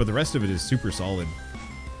Rain, but the rest of it is super solid.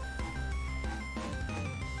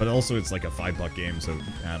 But also it's like a $5 game, so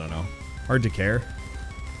I don't know. Hard to care.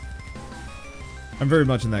 I'm very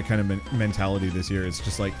much in that kind of mentality this year. It's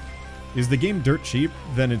just like, is the game dirt cheap?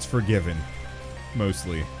 Then it's forgiven.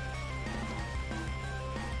 Mostly.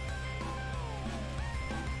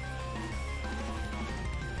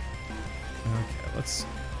 Okay, let's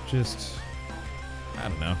just... I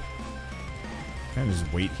don't know. Kind of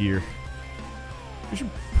just wait here. We should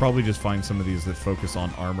probably just find some of these that focus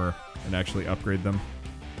on armor and actually upgrade them.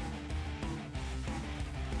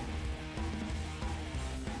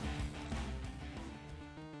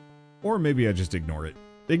 Or maybe I just ignore it.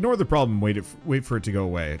 Ignore the problem, wait for it to go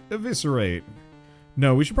away. Eviscerate.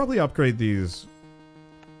 No, we should probably upgrade these.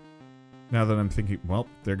 Now that I'm thinking, well,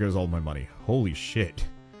 there goes all my money. Holy shit.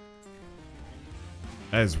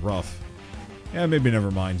 That is rough. Yeah, maybe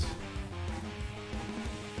never mind.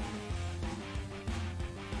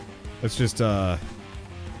 Let's just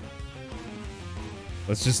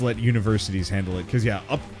let universities handle it. Because, yeah,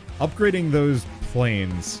 upgrading those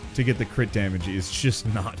planes to get the crit damage is just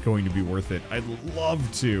not going to be worth it. I'd love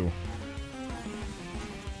to.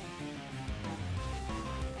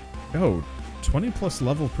 Oh, 20 plus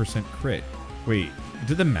level percent crit. Wait,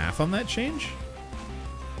 did the math on that change?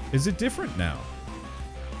 Is it different now?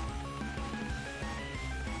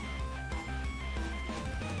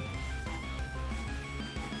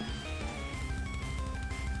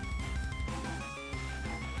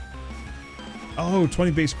 Oh,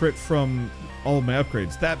 20 base crit from all of my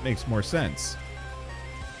upgrades. That makes more sense.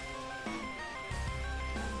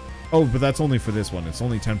 Oh, but that's only for this one. It's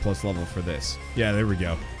only 10 plus level for this. Yeah, there we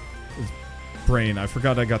go. Brain. I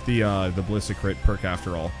forgot I got the Ballistic Crit perk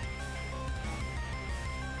after all.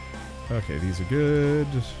 Okay, these are good.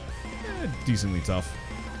 Decently tough.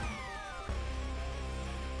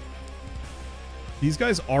 These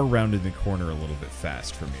guys are rounding the corner a little bit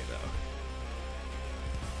fast for me, though.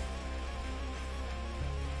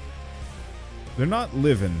 They're not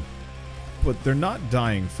living, but they're not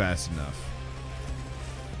dying fast enough.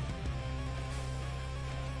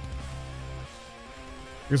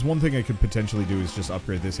 There's one thing I could potentially do is just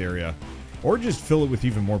upgrade this area. Or just fill it with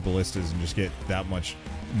even more ballistas and just get that much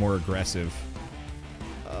more aggressive.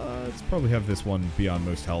 Let's probably have this one be on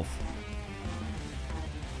most health.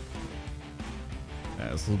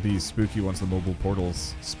 Yeah, this will be spooky once the mobile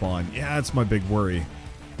portals spawn. Yeah, that's my big worry.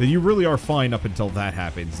 That you really are fine up until that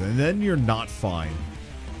happens, and then you're not fine.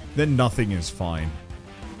 Then nothing is fine.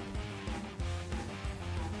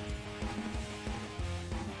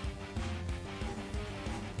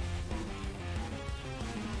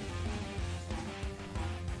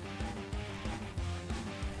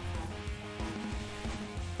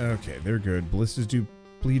 Okay, they're good. Ballistas do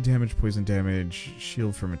bleed damage, poison damage,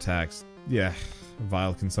 shield from attacks. Yeah,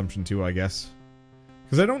 vial consumption too, I guess.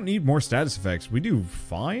 Because I don't need more status effects. We do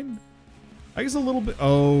fine? I guess a little bit...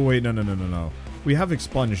 Oh, wait, no. We have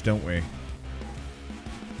Expunge, don't we?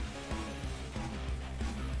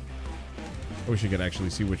 I wish I could actually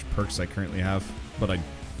see which perks I currently have. But I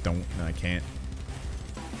don't, and I can't.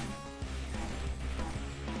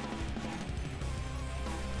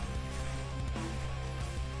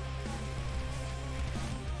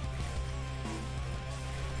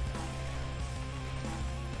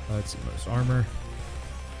 Let's see, most armor.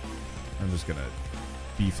 I'm just gonna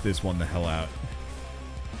beef this one the hell out.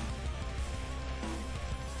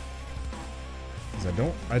 Because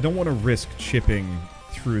I don't want to risk chipping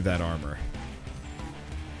through that armor.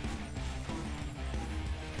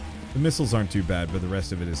 The missiles aren't too bad, but the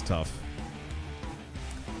rest of it is tough.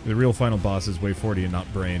 The real final boss is Wave 40 and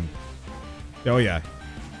not Brain. Oh yeah.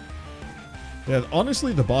 Yeah,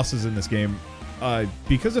 honestly, the bosses in this game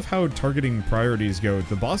because of how targeting priorities go,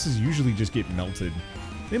 the bosses usually just get melted.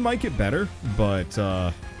 They might get better, but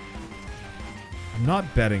I'm not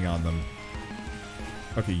betting on them.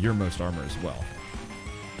 Okay, you're most armor as well.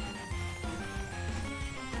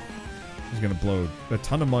 He's gonna blow a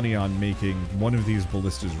ton of money on making one of these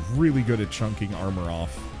ballistas really good at chunking armor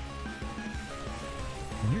off.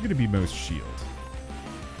 And you're gonna be most shield.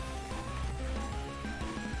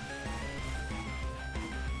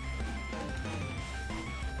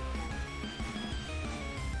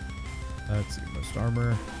 Let's see, most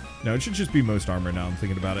armor. No, it should just be most armor now I'm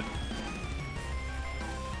thinking about it.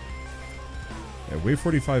 Yeah, Wave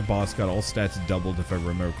 45 boss got all stats doubled if I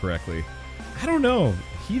remember correctly. I don't know.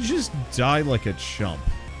 He just died like a chump.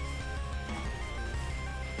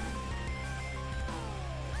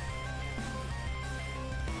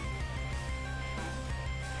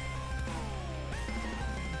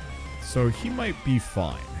 So he might be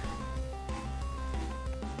fine.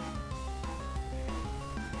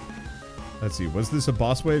 Let's see, was this a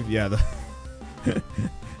boss wave? Yeah,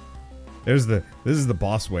 this is the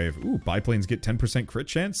boss wave. Ooh, biplanes get 10% crit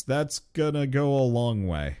chance? That's gonna go a long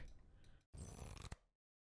way.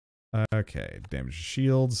 Okay, damage to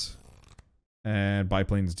shields. And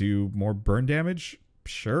biplanes do more burn damage?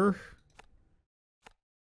 Sure.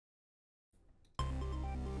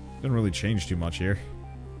 Didn't really change too much here.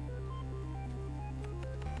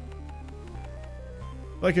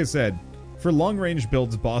 Like I said, for long-range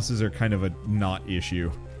builds, bosses are kind of a not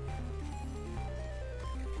issue.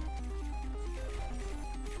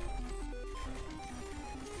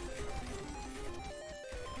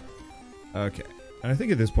 Okay. And I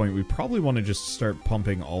think at this point, we probably want to just start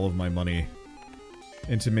pumping all of my money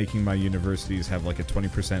into making my universities have like a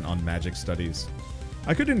 20% on magic studies.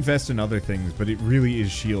 I could invest in other things, but it really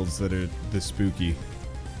is shields that are the spooky.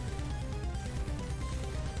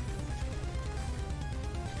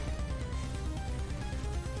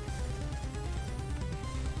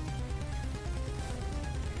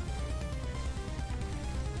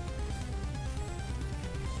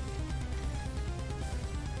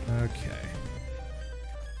 Okay.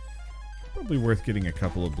 Probably worth getting a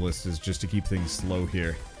couple of ballistas just to keep things slow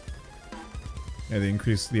here. Yeah, they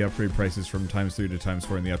increased the upgrade prices from ×3 to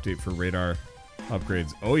 ×4 in the update for radar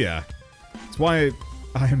upgrades. Oh yeah. That's why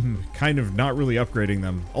I'm kind of not really upgrading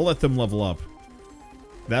them. I'll let them level up.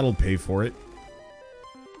 That'll pay for it.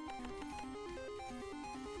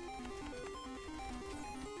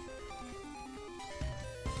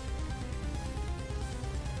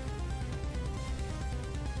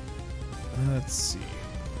 Let's see.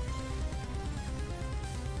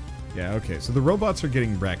 Yeah, okay, so the robots are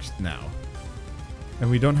getting wrecked now. And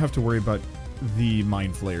we don't have to worry about the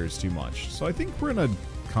mind flayers too much. So I think we're in a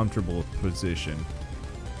comfortable position.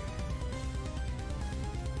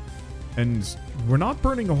 And we're not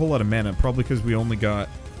burning a whole lot of mana, probably because we only got...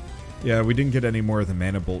 Yeah, we didn't get any more of the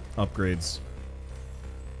mana bolt upgrades.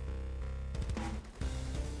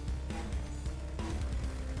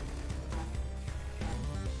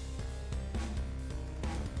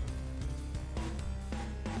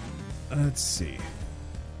 Let's see.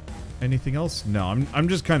 Anything else? No, I'm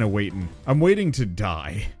just kind of waiting. I'm waiting to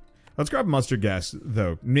die. Let's grab mustard gas,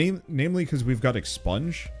 though. Namely because we've got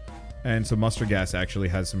expunge. And so mustard gas actually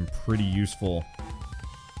has some pretty useful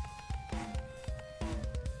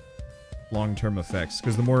long-term effects.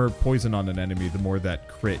 Because the more poison on an enemy, the more that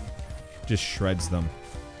crit just shreds them.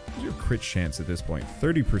 What's your crit chance at this point?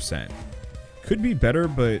 30%. Could be better,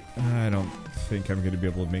 but I don't think I'm going to be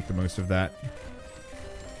able to make the most of that.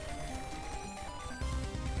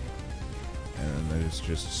 And there's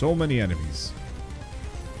just so many enemies.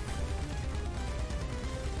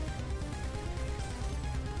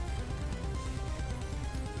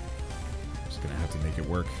 Just gonna have to make it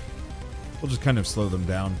work. We'll just kind of slow them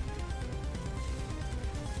down.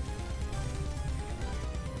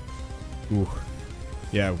 Ooh.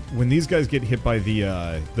 Yeah, when these guys get hit by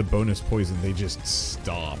the bonus poison, they just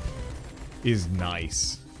stop. Is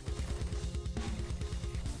nice.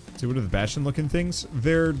 See, what are the Bastion looking things?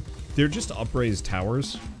 They're just upraised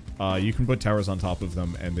towers. You can put towers on top of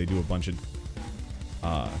them, and they do a bunch of...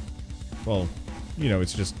 well, you know,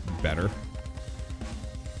 it's just better.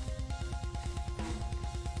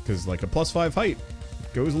 Because, like, a +5 height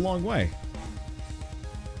goes a long way.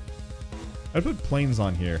 I put planes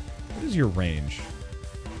on here. What is your range?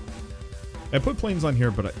 I put planes on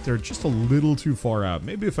here, but they're just a little too far out.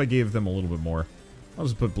 Maybe if I gave them a little bit more. I'll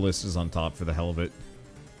just put ballistas on top for the hell of it.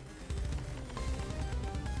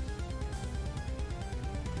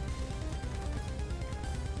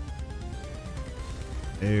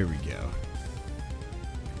 There we go.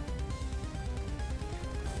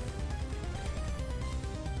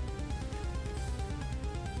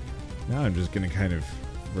 Now I'm just gonna kind of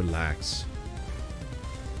relax.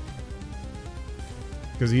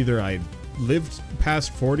 Because either I lived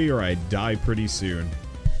past 40 or I die pretty soon.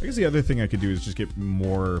 I guess the other thing I could do is just get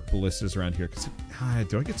more ballistas around here. Cause,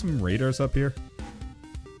 do I get some radars up here?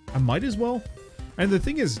 I might as well. And the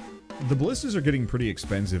thing is, the ballistas are getting pretty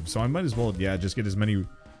expensive, so I might as well, yeah, just get as many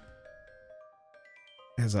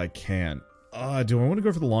as I can. Do I want to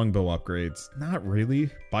go for the longbow upgrades? Not really.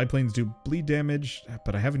 Biplanes do bleed damage,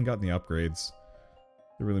 but I haven't gotten the upgrades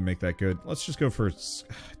to really make that good. Let's just go for...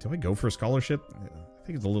 Do I go for a scholarship? I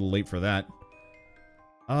think it's a little late for that.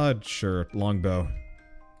 Sure. Longbow.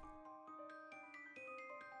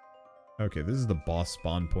 Okay, this is the boss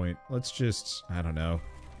spawn point. Let's just... I don't know.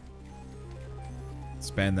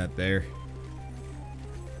 Span that there.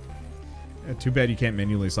 Yeah, too bad you can't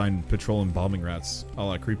manually assign patrol and bombing routes a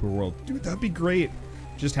la Creeper World. Dude, that'd be great.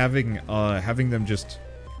 Just having them just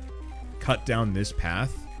cut down this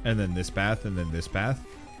path, and then this path, and then this path,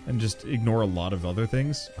 and just ignore a lot of other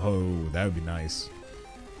things. Oh, that would be nice.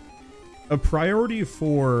 A priority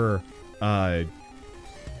for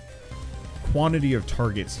quantity of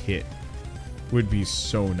targets hit would be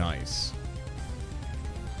so nice.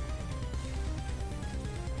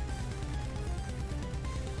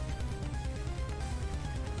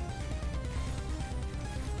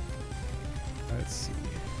 Let's see.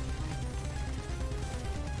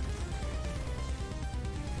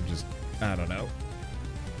 I don't know.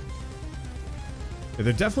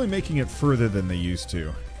 They're definitely making it further than they used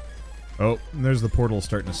to. Oh, and there's the portal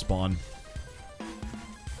starting to spawn.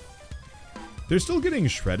 They're still getting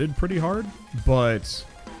shredded pretty hard, but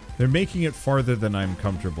they're making it farther than I'm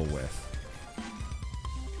comfortable with.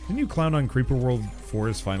 Didn't you clown on Creeper World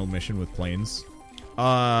 4's final mission with planes?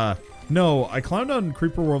 No, I clowned on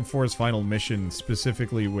Creeper World 4's final mission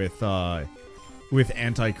specifically with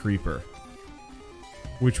Anti-Creeper.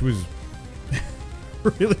 Which was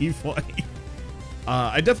really funny.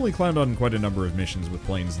 I definitely clowned on quite a number of missions with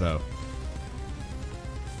planes, though.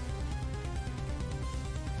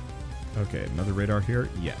 Okay, another radar here?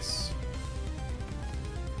 Yes.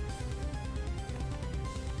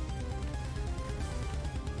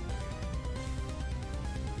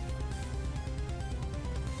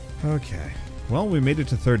 Okay. Well, we made it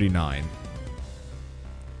to 39.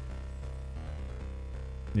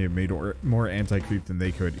 Yeah, made more anti-creep than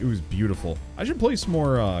they could. It was beautiful. I should play some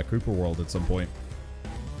more Creeper World at some point.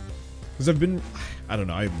 Because I've been... I don't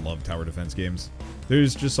know, I love tower defense games.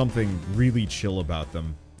 There's just something really chill about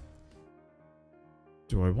them.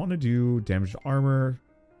 Do I want to do damage to armor?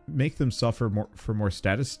 Make them suffer more for more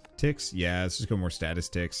status ticks? Yeah, let's just go more status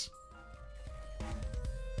ticks.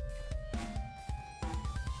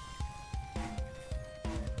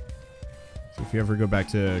 So if you ever go back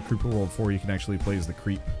to Creeper World 4, you can actually play as the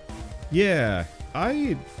creep. Yeah,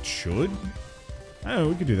 I should. I don't know,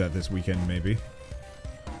 we could do that this weekend, maybe.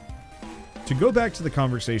 To go back to the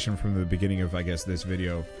conversation from the beginning of, I guess, this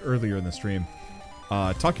video, earlier in the stream,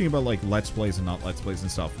 talking about, like, Let's Plays and not Let's Plays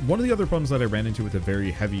and stuff. One of the other problems that I ran into with a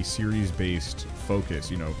very heavy series-based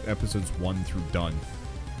focus, you know, episodes 1 through done,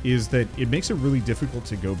 is that it makes it really difficult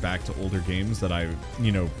to go back to older games that I,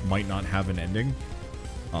 you know, might not have an ending.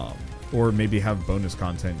 Or maybe have bonus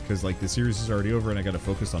content, because, like, the series is already over and I gotta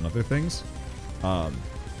focus on other things.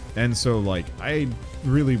 And so, like, I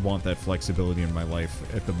really want that flexibility in my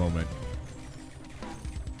life at the moment.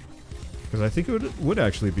 Because I think it would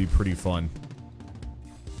actually be pretty fun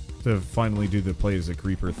to finally do the play as a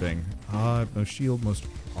creeper thing. Most shield, most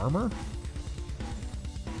armor?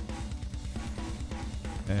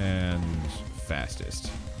 And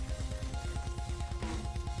fastest.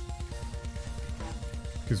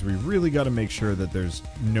 Because we really got to make sure that there's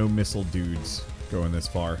no missile dudes going this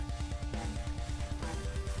far.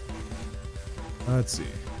 Let's see.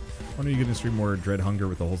 When are you going to stream more Dread Hunger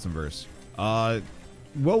with the Wholesome Verse?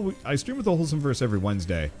 Well, I stream with the Wholesome Verse every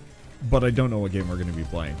Wednesday, but I don't know what game we're going to be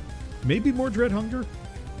playing. Maybe more Dread Hunger?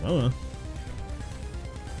 I don't know.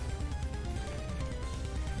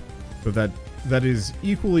 But that is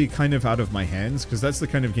equally kind of out of my hands, because that's the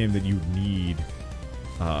kind of game that you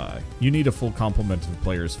need a full complement of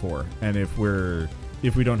players for. And if we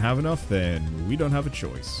don't have enough, then we don't have a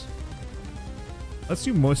choice. Let's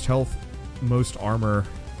do most health, most armor,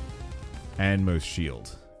 and most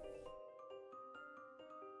shield.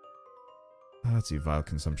 Let's see, vial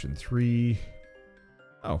consumption 3.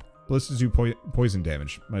 Oh, ballistas do poison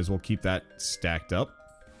damage. Might as well keep that stacked up.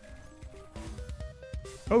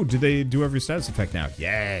 Oh, do they do every status effect now?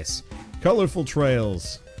 Yes! Colorful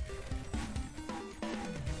trails!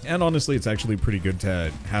 And honestly, it's actually pretty good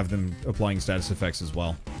to have them applying status effects as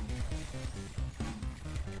well.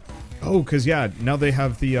 Oh, because yeah, now they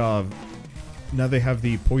have the now they have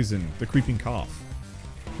the poison, the creeping cough,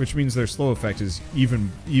 which means their slow effect is even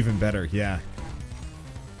better. Yeah.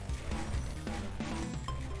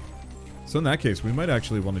 So in that case, we might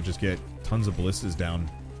actually want to just get tons of ballistas down.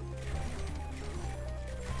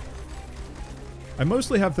 I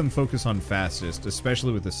mostly have them focus on fastest,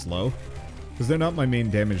 especially with the slow, because they're not my main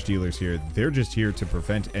damage dealers here. They're just here to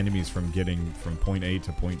prevent enemies from getting from point A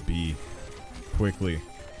to point B quickly.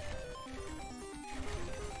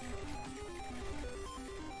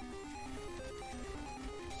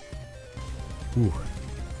 Ooh,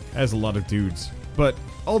 that's a lot of dudes. But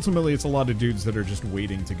ultimately, it's a lot of dudes that are just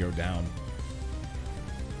waiting to go down.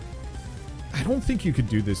 I don't think you could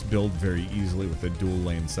do this build very easily with a dual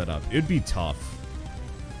lane setup. It'd be tough.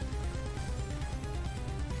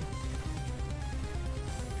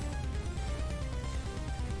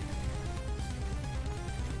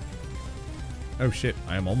 Oh shit,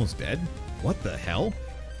 I am almost dead? What the hell?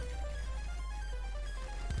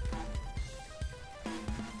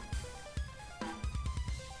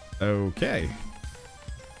 Okay.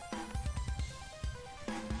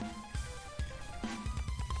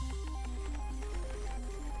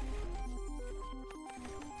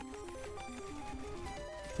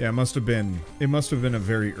 Yeah, it must have been a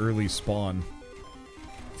very early spawn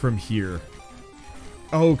from here.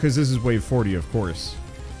 Oh, because this is wave 40, of course.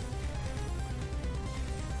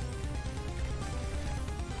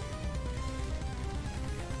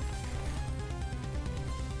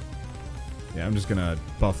 Yeah, I'm just gonna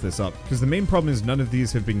buff this up. Because the main problem is none of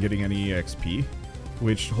these have been getting any EXP,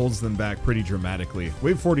 which holds them back pretty dramatically.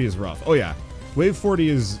 Wave 40 is rough. Oh yeah, wave 40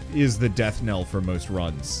 is the death knell for most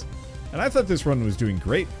runs. And I thought this run was doing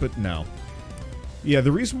great, but no. Yeah,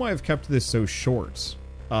 the reason why I've kept this so short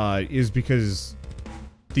is because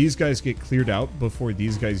these guys get cleared out before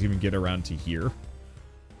these guys even get around to here.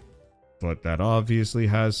 But that obviously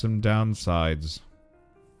has some downsides.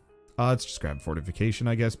 Let's just grab fortification,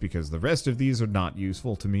 I guess, because the rest of these are not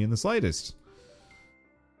useful to me in the slightest.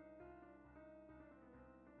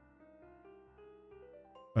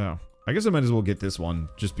 Oh, I guess I might as well get this one,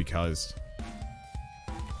 just because.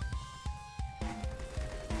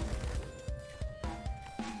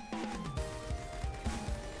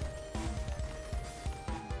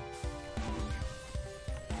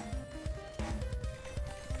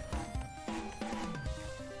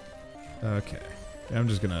 Okay, I'm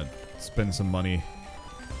just gonna spend some money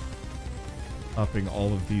upping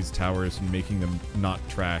all of these towers and making them not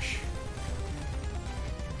trash.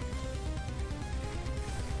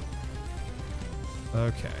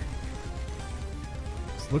 Okay.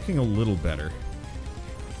 It's looking a little better.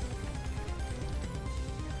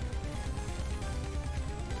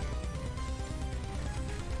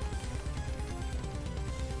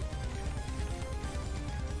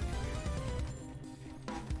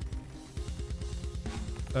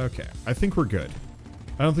 Okay, I think we're good.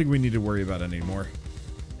 I don't think we need to worry about it anymore.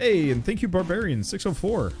 Hey, and thank you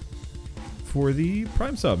Barbarian604 for the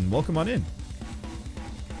Prime sub, and welcome on in.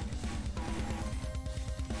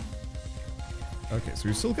 Okay, so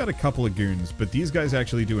we've still got a couple of goons, but these guys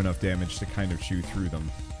actually do enough damage to kind of chew through them.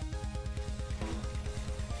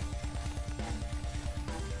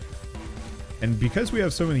 And because we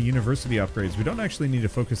have so many university upgrades, we don't actually need to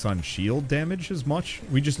focus on shield damage as much.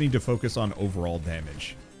 We just need to focus on overall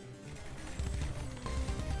damage.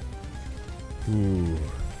 Ooh.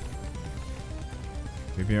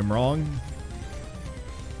 Maybe I'm wrong.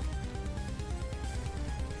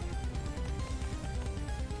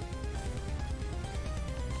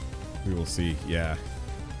 We will see. Yeah.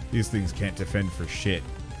 These things can't defend for shit.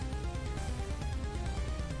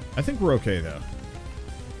 I think we're okay, though.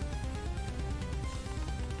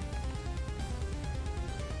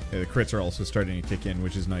 Yeah, the crits are also starting to kick in,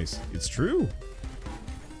 which is nice. It's true.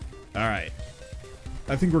 Alright.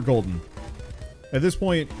 I think we're golden. At this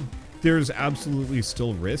point, there's absolutely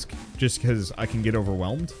still risk, just because I can get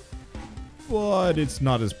overwhelmed. But it's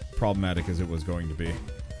not as problematic as it was going to be.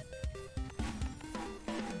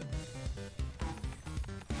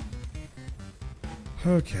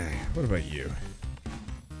 Okay, what about you?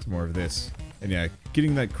 Some more of this. And yeah,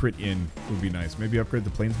 getting that crit in would be nice. Maybe upgrade the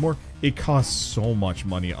planes more. It costs so much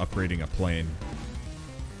money upgrading a plane.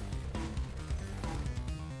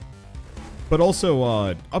 But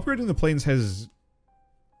also, upgrading the planes has,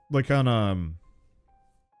 like, on,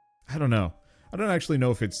 I don't know. I don't actually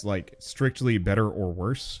know if it's, like, strictly better or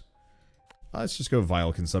worse. Let's just go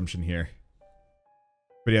vial consumption here.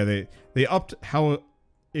 But yeah, they upped how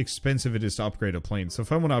expensive it is to upgrade a plane. So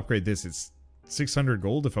if I want to upgrade this, it's 600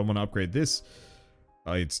 gold. If I want to upgrade this,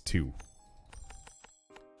 it's 2.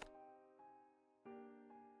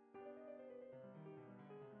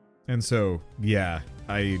 And so, yeah,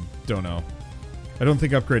 I don't know. I don't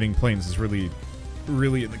think upgrading planes is really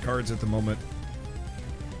in the cards at the moment.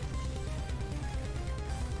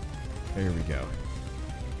 There we go.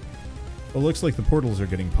 Well, looks like the portals are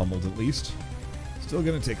getting pummeled at least. Still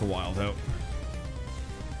gonna take a while though.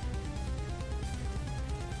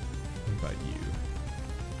 What about you?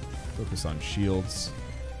 Focus on shields.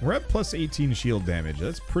 We're at plus 18 shield damage.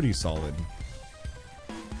 That's pretty solid.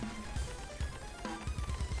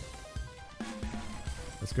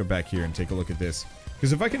 Let's go back here and take a look at this.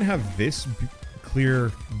 Because if I can have this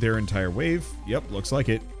clear their entire wave, yep, looks like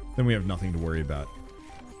it, then we have nothing to worry about.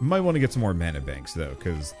 We might want to get some more mana banks though,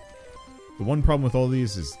 because the one problem with all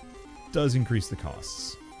these is it does increase the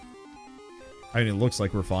costs. I mean, it looks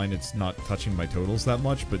like we're fine. It's not touching my totals that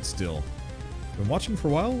much, but still. Been watching for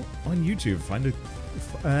a while on YouTube.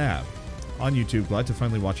 On YouTube. Glad to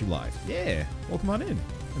finally watch you live. Yeah, welcome on in,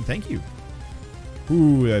 and thank you.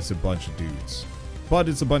 Ooh, that's a bunch of dudes. But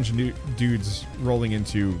it's a bunch of new dudes rolling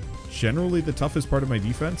into generally the toughest part of my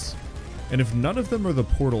defense. And if none of them are the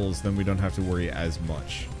portals, then we don't have to worry as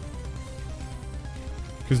much.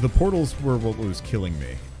 Because the portals were what was killing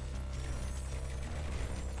me.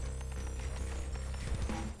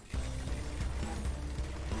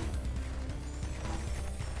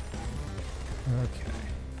 Okay.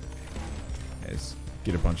 Let's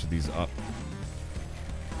get a bunch of these up.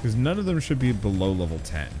 Because none of them should be below level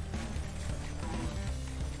 10.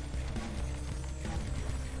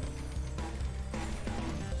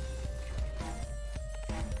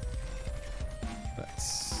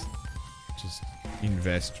 Let's just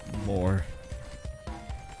invest more.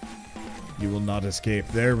 You will not escape.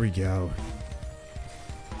 There we go.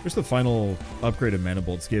 Just the final upgrade of Mana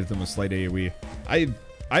Bolts gave them a slight AoE.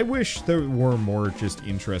 I wish there were more just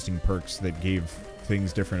interesting perks that gave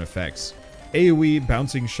things different effects. AoE,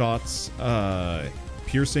 bouncing shots,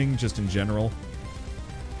 piercing just in general.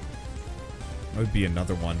 That would be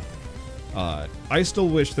another one. I still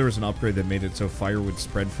wish there was an upgrade that made it so fire would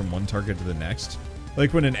spread from one target to the next.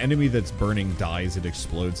 Like when an enemy that's burning dies, it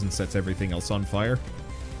explodes and sets everything else on fire.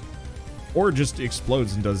 Or just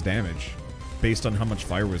explodes and does damage based on how much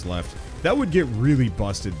fire was left. That would get really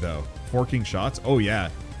busted though. Forking shots? Oh yeah.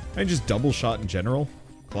 And just double shot in general.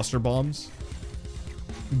 Cluster bombs.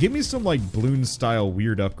 Give me some like balloon style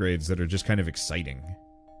weird upgrades that are just kind of exciting.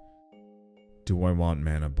 Do I want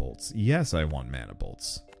mana bolts? Yes, I want mana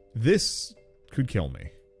bolts. This could kill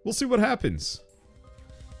me. We'll see what happens.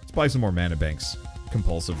 Let's buy some more mana banks.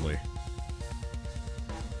 Compulsively.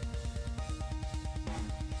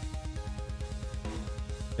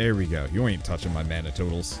 There we go. You ain't touching my mana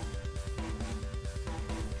totals.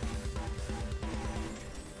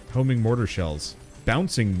 Homing mortar shells.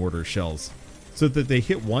 Bouncing mortar shells. So that they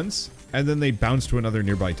hit once, and then they bounce to another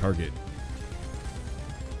nearby target.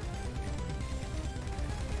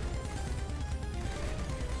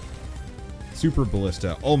 Super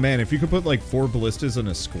ballista. Oh man, if you could put like 4 ballistas in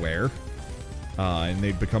a square, and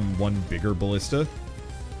they become one bigger ballista.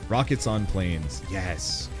 Rockets on planes.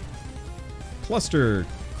 Yes. Cluster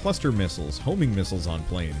missiles. Homing missiles on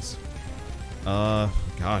planes.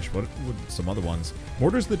 Gosh, what some other ones?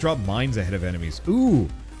 Mortars that drop mines ahead of enemies. Ooh.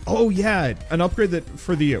 Oh yeah, an upgrade that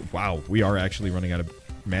for the wow, we are actually running out of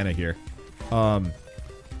mana here. An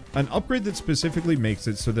upgrade that specifically makes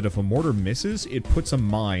it so that if a mortar misses, it puts a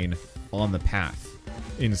mine on the path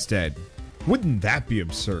instead. Wouldn't that be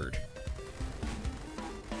absurd?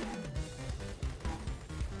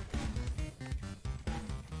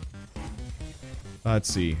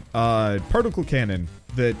 Let's see. Particle cannon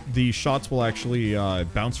that the shots will actually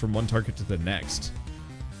bounce from one target to the next.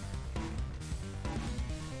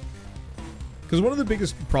 Because one of the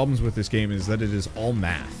biggest problems with this game is that it is all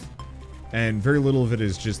math. And very little of it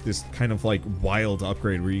is just this kind of like wild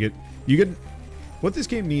upgrade where you get what this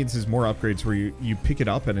game needs is more upgrades where you pick it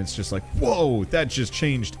up and it's just like, whoa, that just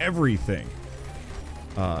changed everything.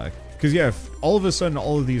 Because yeah, if all of a sudden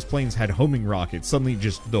all of these planes had homing rockets, suddenly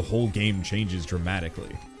just the whole game changes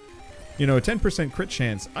dramatically. You know, a 10% crit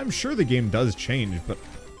chance, I'm sure the game does change,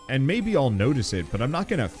 and maybe I'll notice it, but I'm not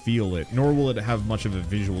going to feel it, nor will it have much of a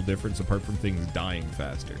visual difference apart from things dying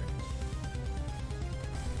faster.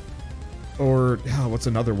 Or, what's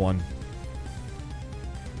another one?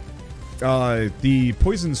 The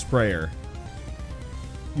poison sprayer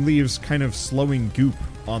leaves kind of slowing goop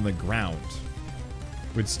on the ground.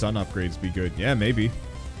 Would stun upgrades be good? Yeah, maybe.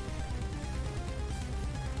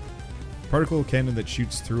 Particle cannon that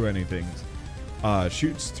shoots through anything.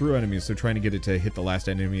 Shoots through enemies, so trying to get it to hit the last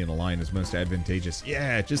enemy in a line is most advantageous.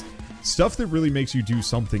 Yeah, just stuff that really makes you do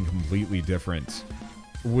something completely different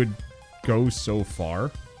would go so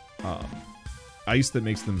far. ice that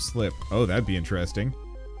makes them slip. Oh, that'd be interesting.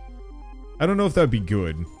 I don't know if that'd be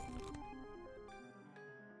good.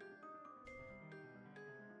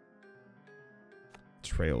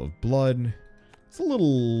 Trail of blood. It's a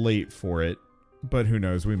little late for it, but who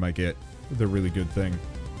knows, we might get the really good thing.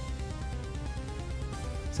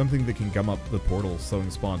 Something that can gum up the portal, slowing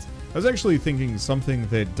spawns. I was actually thinking something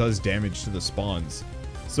that does damage to the spawns.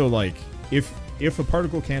 So, like, if a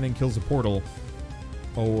particle cannon kills a portal,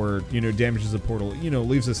 or, you know, damages a portal, you know,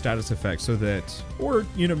 leaves a status effect so that, or,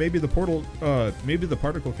 you know, maybe the portal, maybe the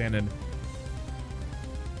particle cannon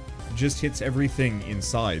just hits everything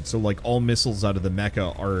inside. So, like, all missiles out of the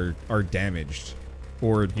mecha are damaged.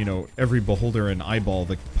 Or, you know, every beholder and eyeball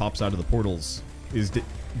that pops out of the portals is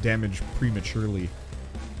damaged prematurely.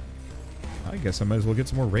 I guess I might as well get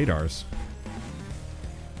some more radars.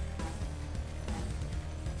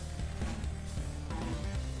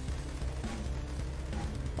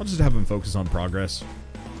 I'll just have him focus on progress.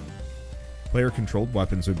 Player-controlled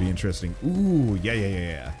weapons would be interesting. Ooh,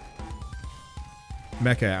 yeah.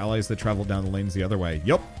 Mecha allies that travel down the lanes the other way.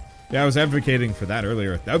 Yup. Yeah, I was advocating for that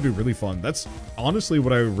earlier. That would be really fun. That's honestly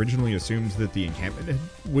what I originally assumed that the encampment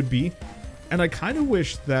would be. And I kind of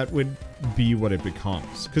wish that would be what it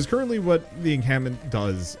becomes. Because currently what the encampment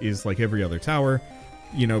does is like every other tower.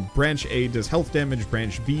 You know, branch A does health damage,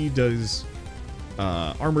 branch B does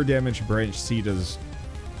armor damage, branch C does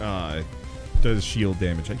shield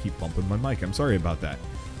damage. I keep bumping my mic. I'm sorry about that.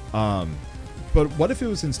 But what if it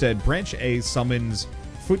was instead branch A summons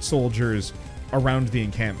foot soldiers around the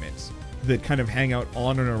encampments that kind of hang out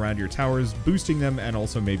on and around your towers, boosting them and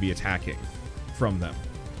also maybe attacking from them.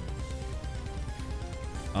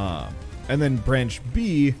 And then branch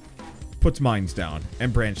B puts mines down,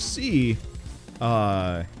 and branch C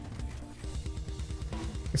summons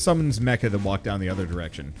mecha that walk down the other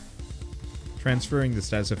direction. Transferring the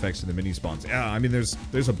status effects to the mini spawns. Yeah, I mean, there's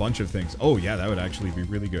a bunch of things. Oh yeah, that would actually be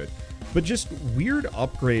really good. But just weird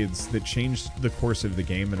upgrades that change the course of the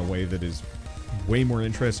game in a way that is way more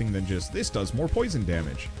interesting than just, this does more poison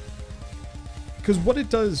damage. Because what it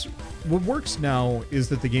does, what works now is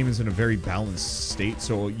that the game is in a very balanced state,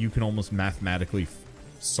 so you can almost mathematically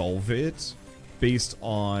solve it based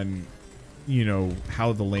on, you know,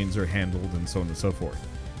 how the lanes are handled and so on and so forth.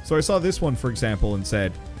 So I saw this one, for example, and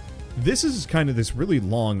said, this is kind of this really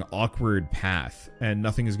long, awkward path, and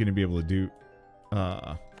nothing is going to be able to do...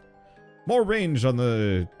 more range on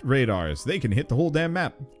the radars. They can hit the whole damn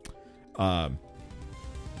map.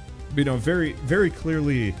 You know, very, very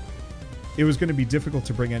clearly, it was going to be difficult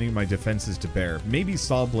to bring any of my defenses to bear. Maybe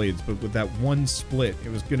saw blades, but with that one split, it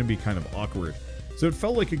was going to be kind of awkward. So it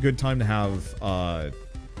felt like a good time to have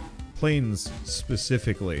planes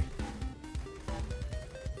specifically.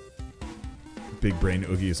 Big brain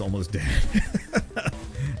Oogie is almost dead.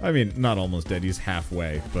 I mean, not almost dead, he's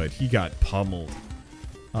halfway, but he got pummeled.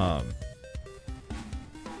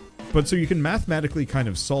 But so you can mathematically kind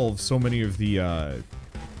of solve so many of the,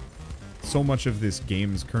 so much of this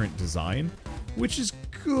game's current design, which is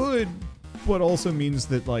good, but also means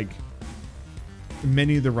that, like,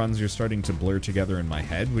 many of the runs are starting to blur together in my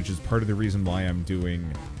head, which is part of the reason why I'm doing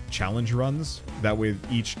challenge runs. That way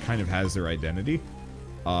each kind of has their identity.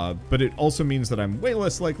 But it also means that I'm way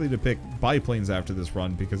less likely to pick biplanes after this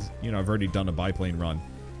run because, you know, I've already done a biplane run.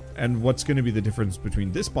 And what's going to be the difference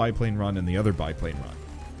between this biplane run and the other biplane run?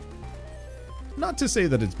 Not to say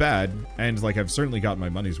that it's bad, and, like, I've certainly got my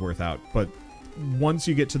money's worth out, but once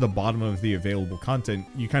you get to the bottom of the available content,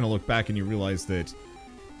 you kind of look back and you realize that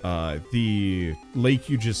the lake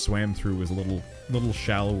you just swam through was a little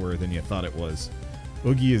shallower than you thought it was.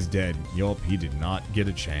 Oogie is dead. Yup, he did not get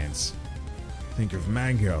a chance. Think of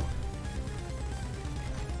mango.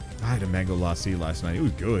 I had a mango lassi last night. It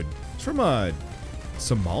was good. It's from a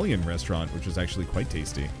Somalian restaurant, which is actually quite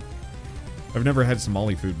tasty. I've never had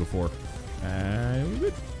Somali food before. It was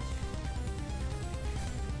good.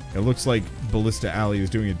 It looks like Ballista Alley is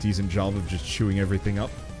doing a decent job of just chewing everything up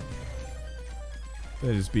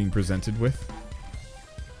that is being presented with.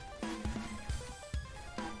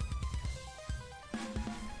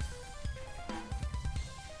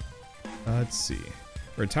 Let's see.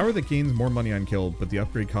 For a tower that gains more money on kill, but the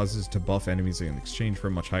upgrade causes to buff enemies in exchange for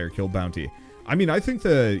a much higher kill bounty. I mean, I think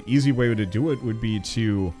the easy way to do it would be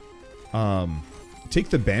to take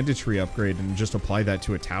the banditry upgrade and just apply that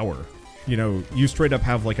to a tower. You know, you straight up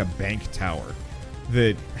have like a bank tower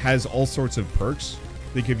that has all sorts of perks.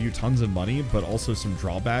 They give you tons of money, but also some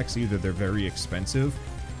drawbacks. Either they're very expensive,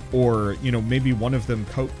 or, you know, maybe one of them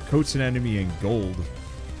coats an enemy in gold,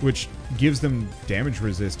 which gives them damage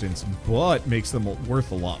resistance, but makes them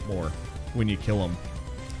worth a lot more when you kill them.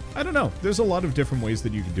 I don't know. There's a lot of different ways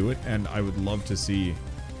that you can do it, and I would love to see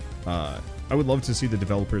the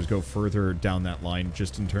developers go further down that line,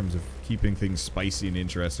 just in terms of keeping things spicy and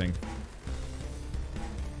interesting.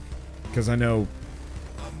 Because I know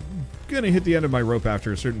I'm gonna hit the end of my rope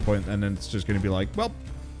after a certain point, and then it's just gonna be like, well,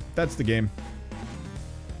 that's the game.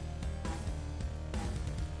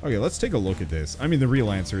 Okay, let's take a look at this. I mean, the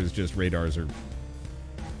real answer is just radars are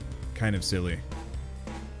kind of silly.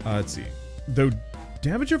 Let's see. Though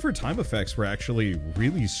damage over time effects were actually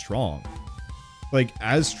really strong. Like,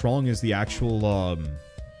 as strong as the actual,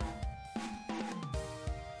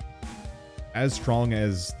 as strong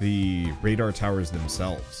as the radar towers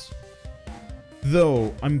themselves.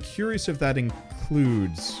 Though, I'm curious if that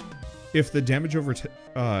includes... if the damage over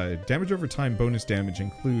time bonus damage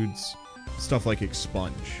includes stuff like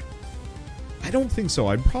expunge. I don't think so.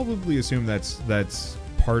 I'd probably assume that's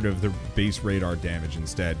part of the base radar damage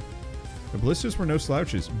instead. The ballistas were no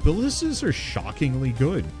slouches. Ballistas are shockingly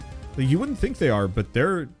good. Like, you wouldn't think they are, but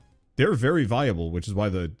they're very viable, which is why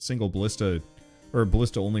the single ballista or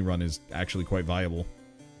ballista only run is actually quite viable.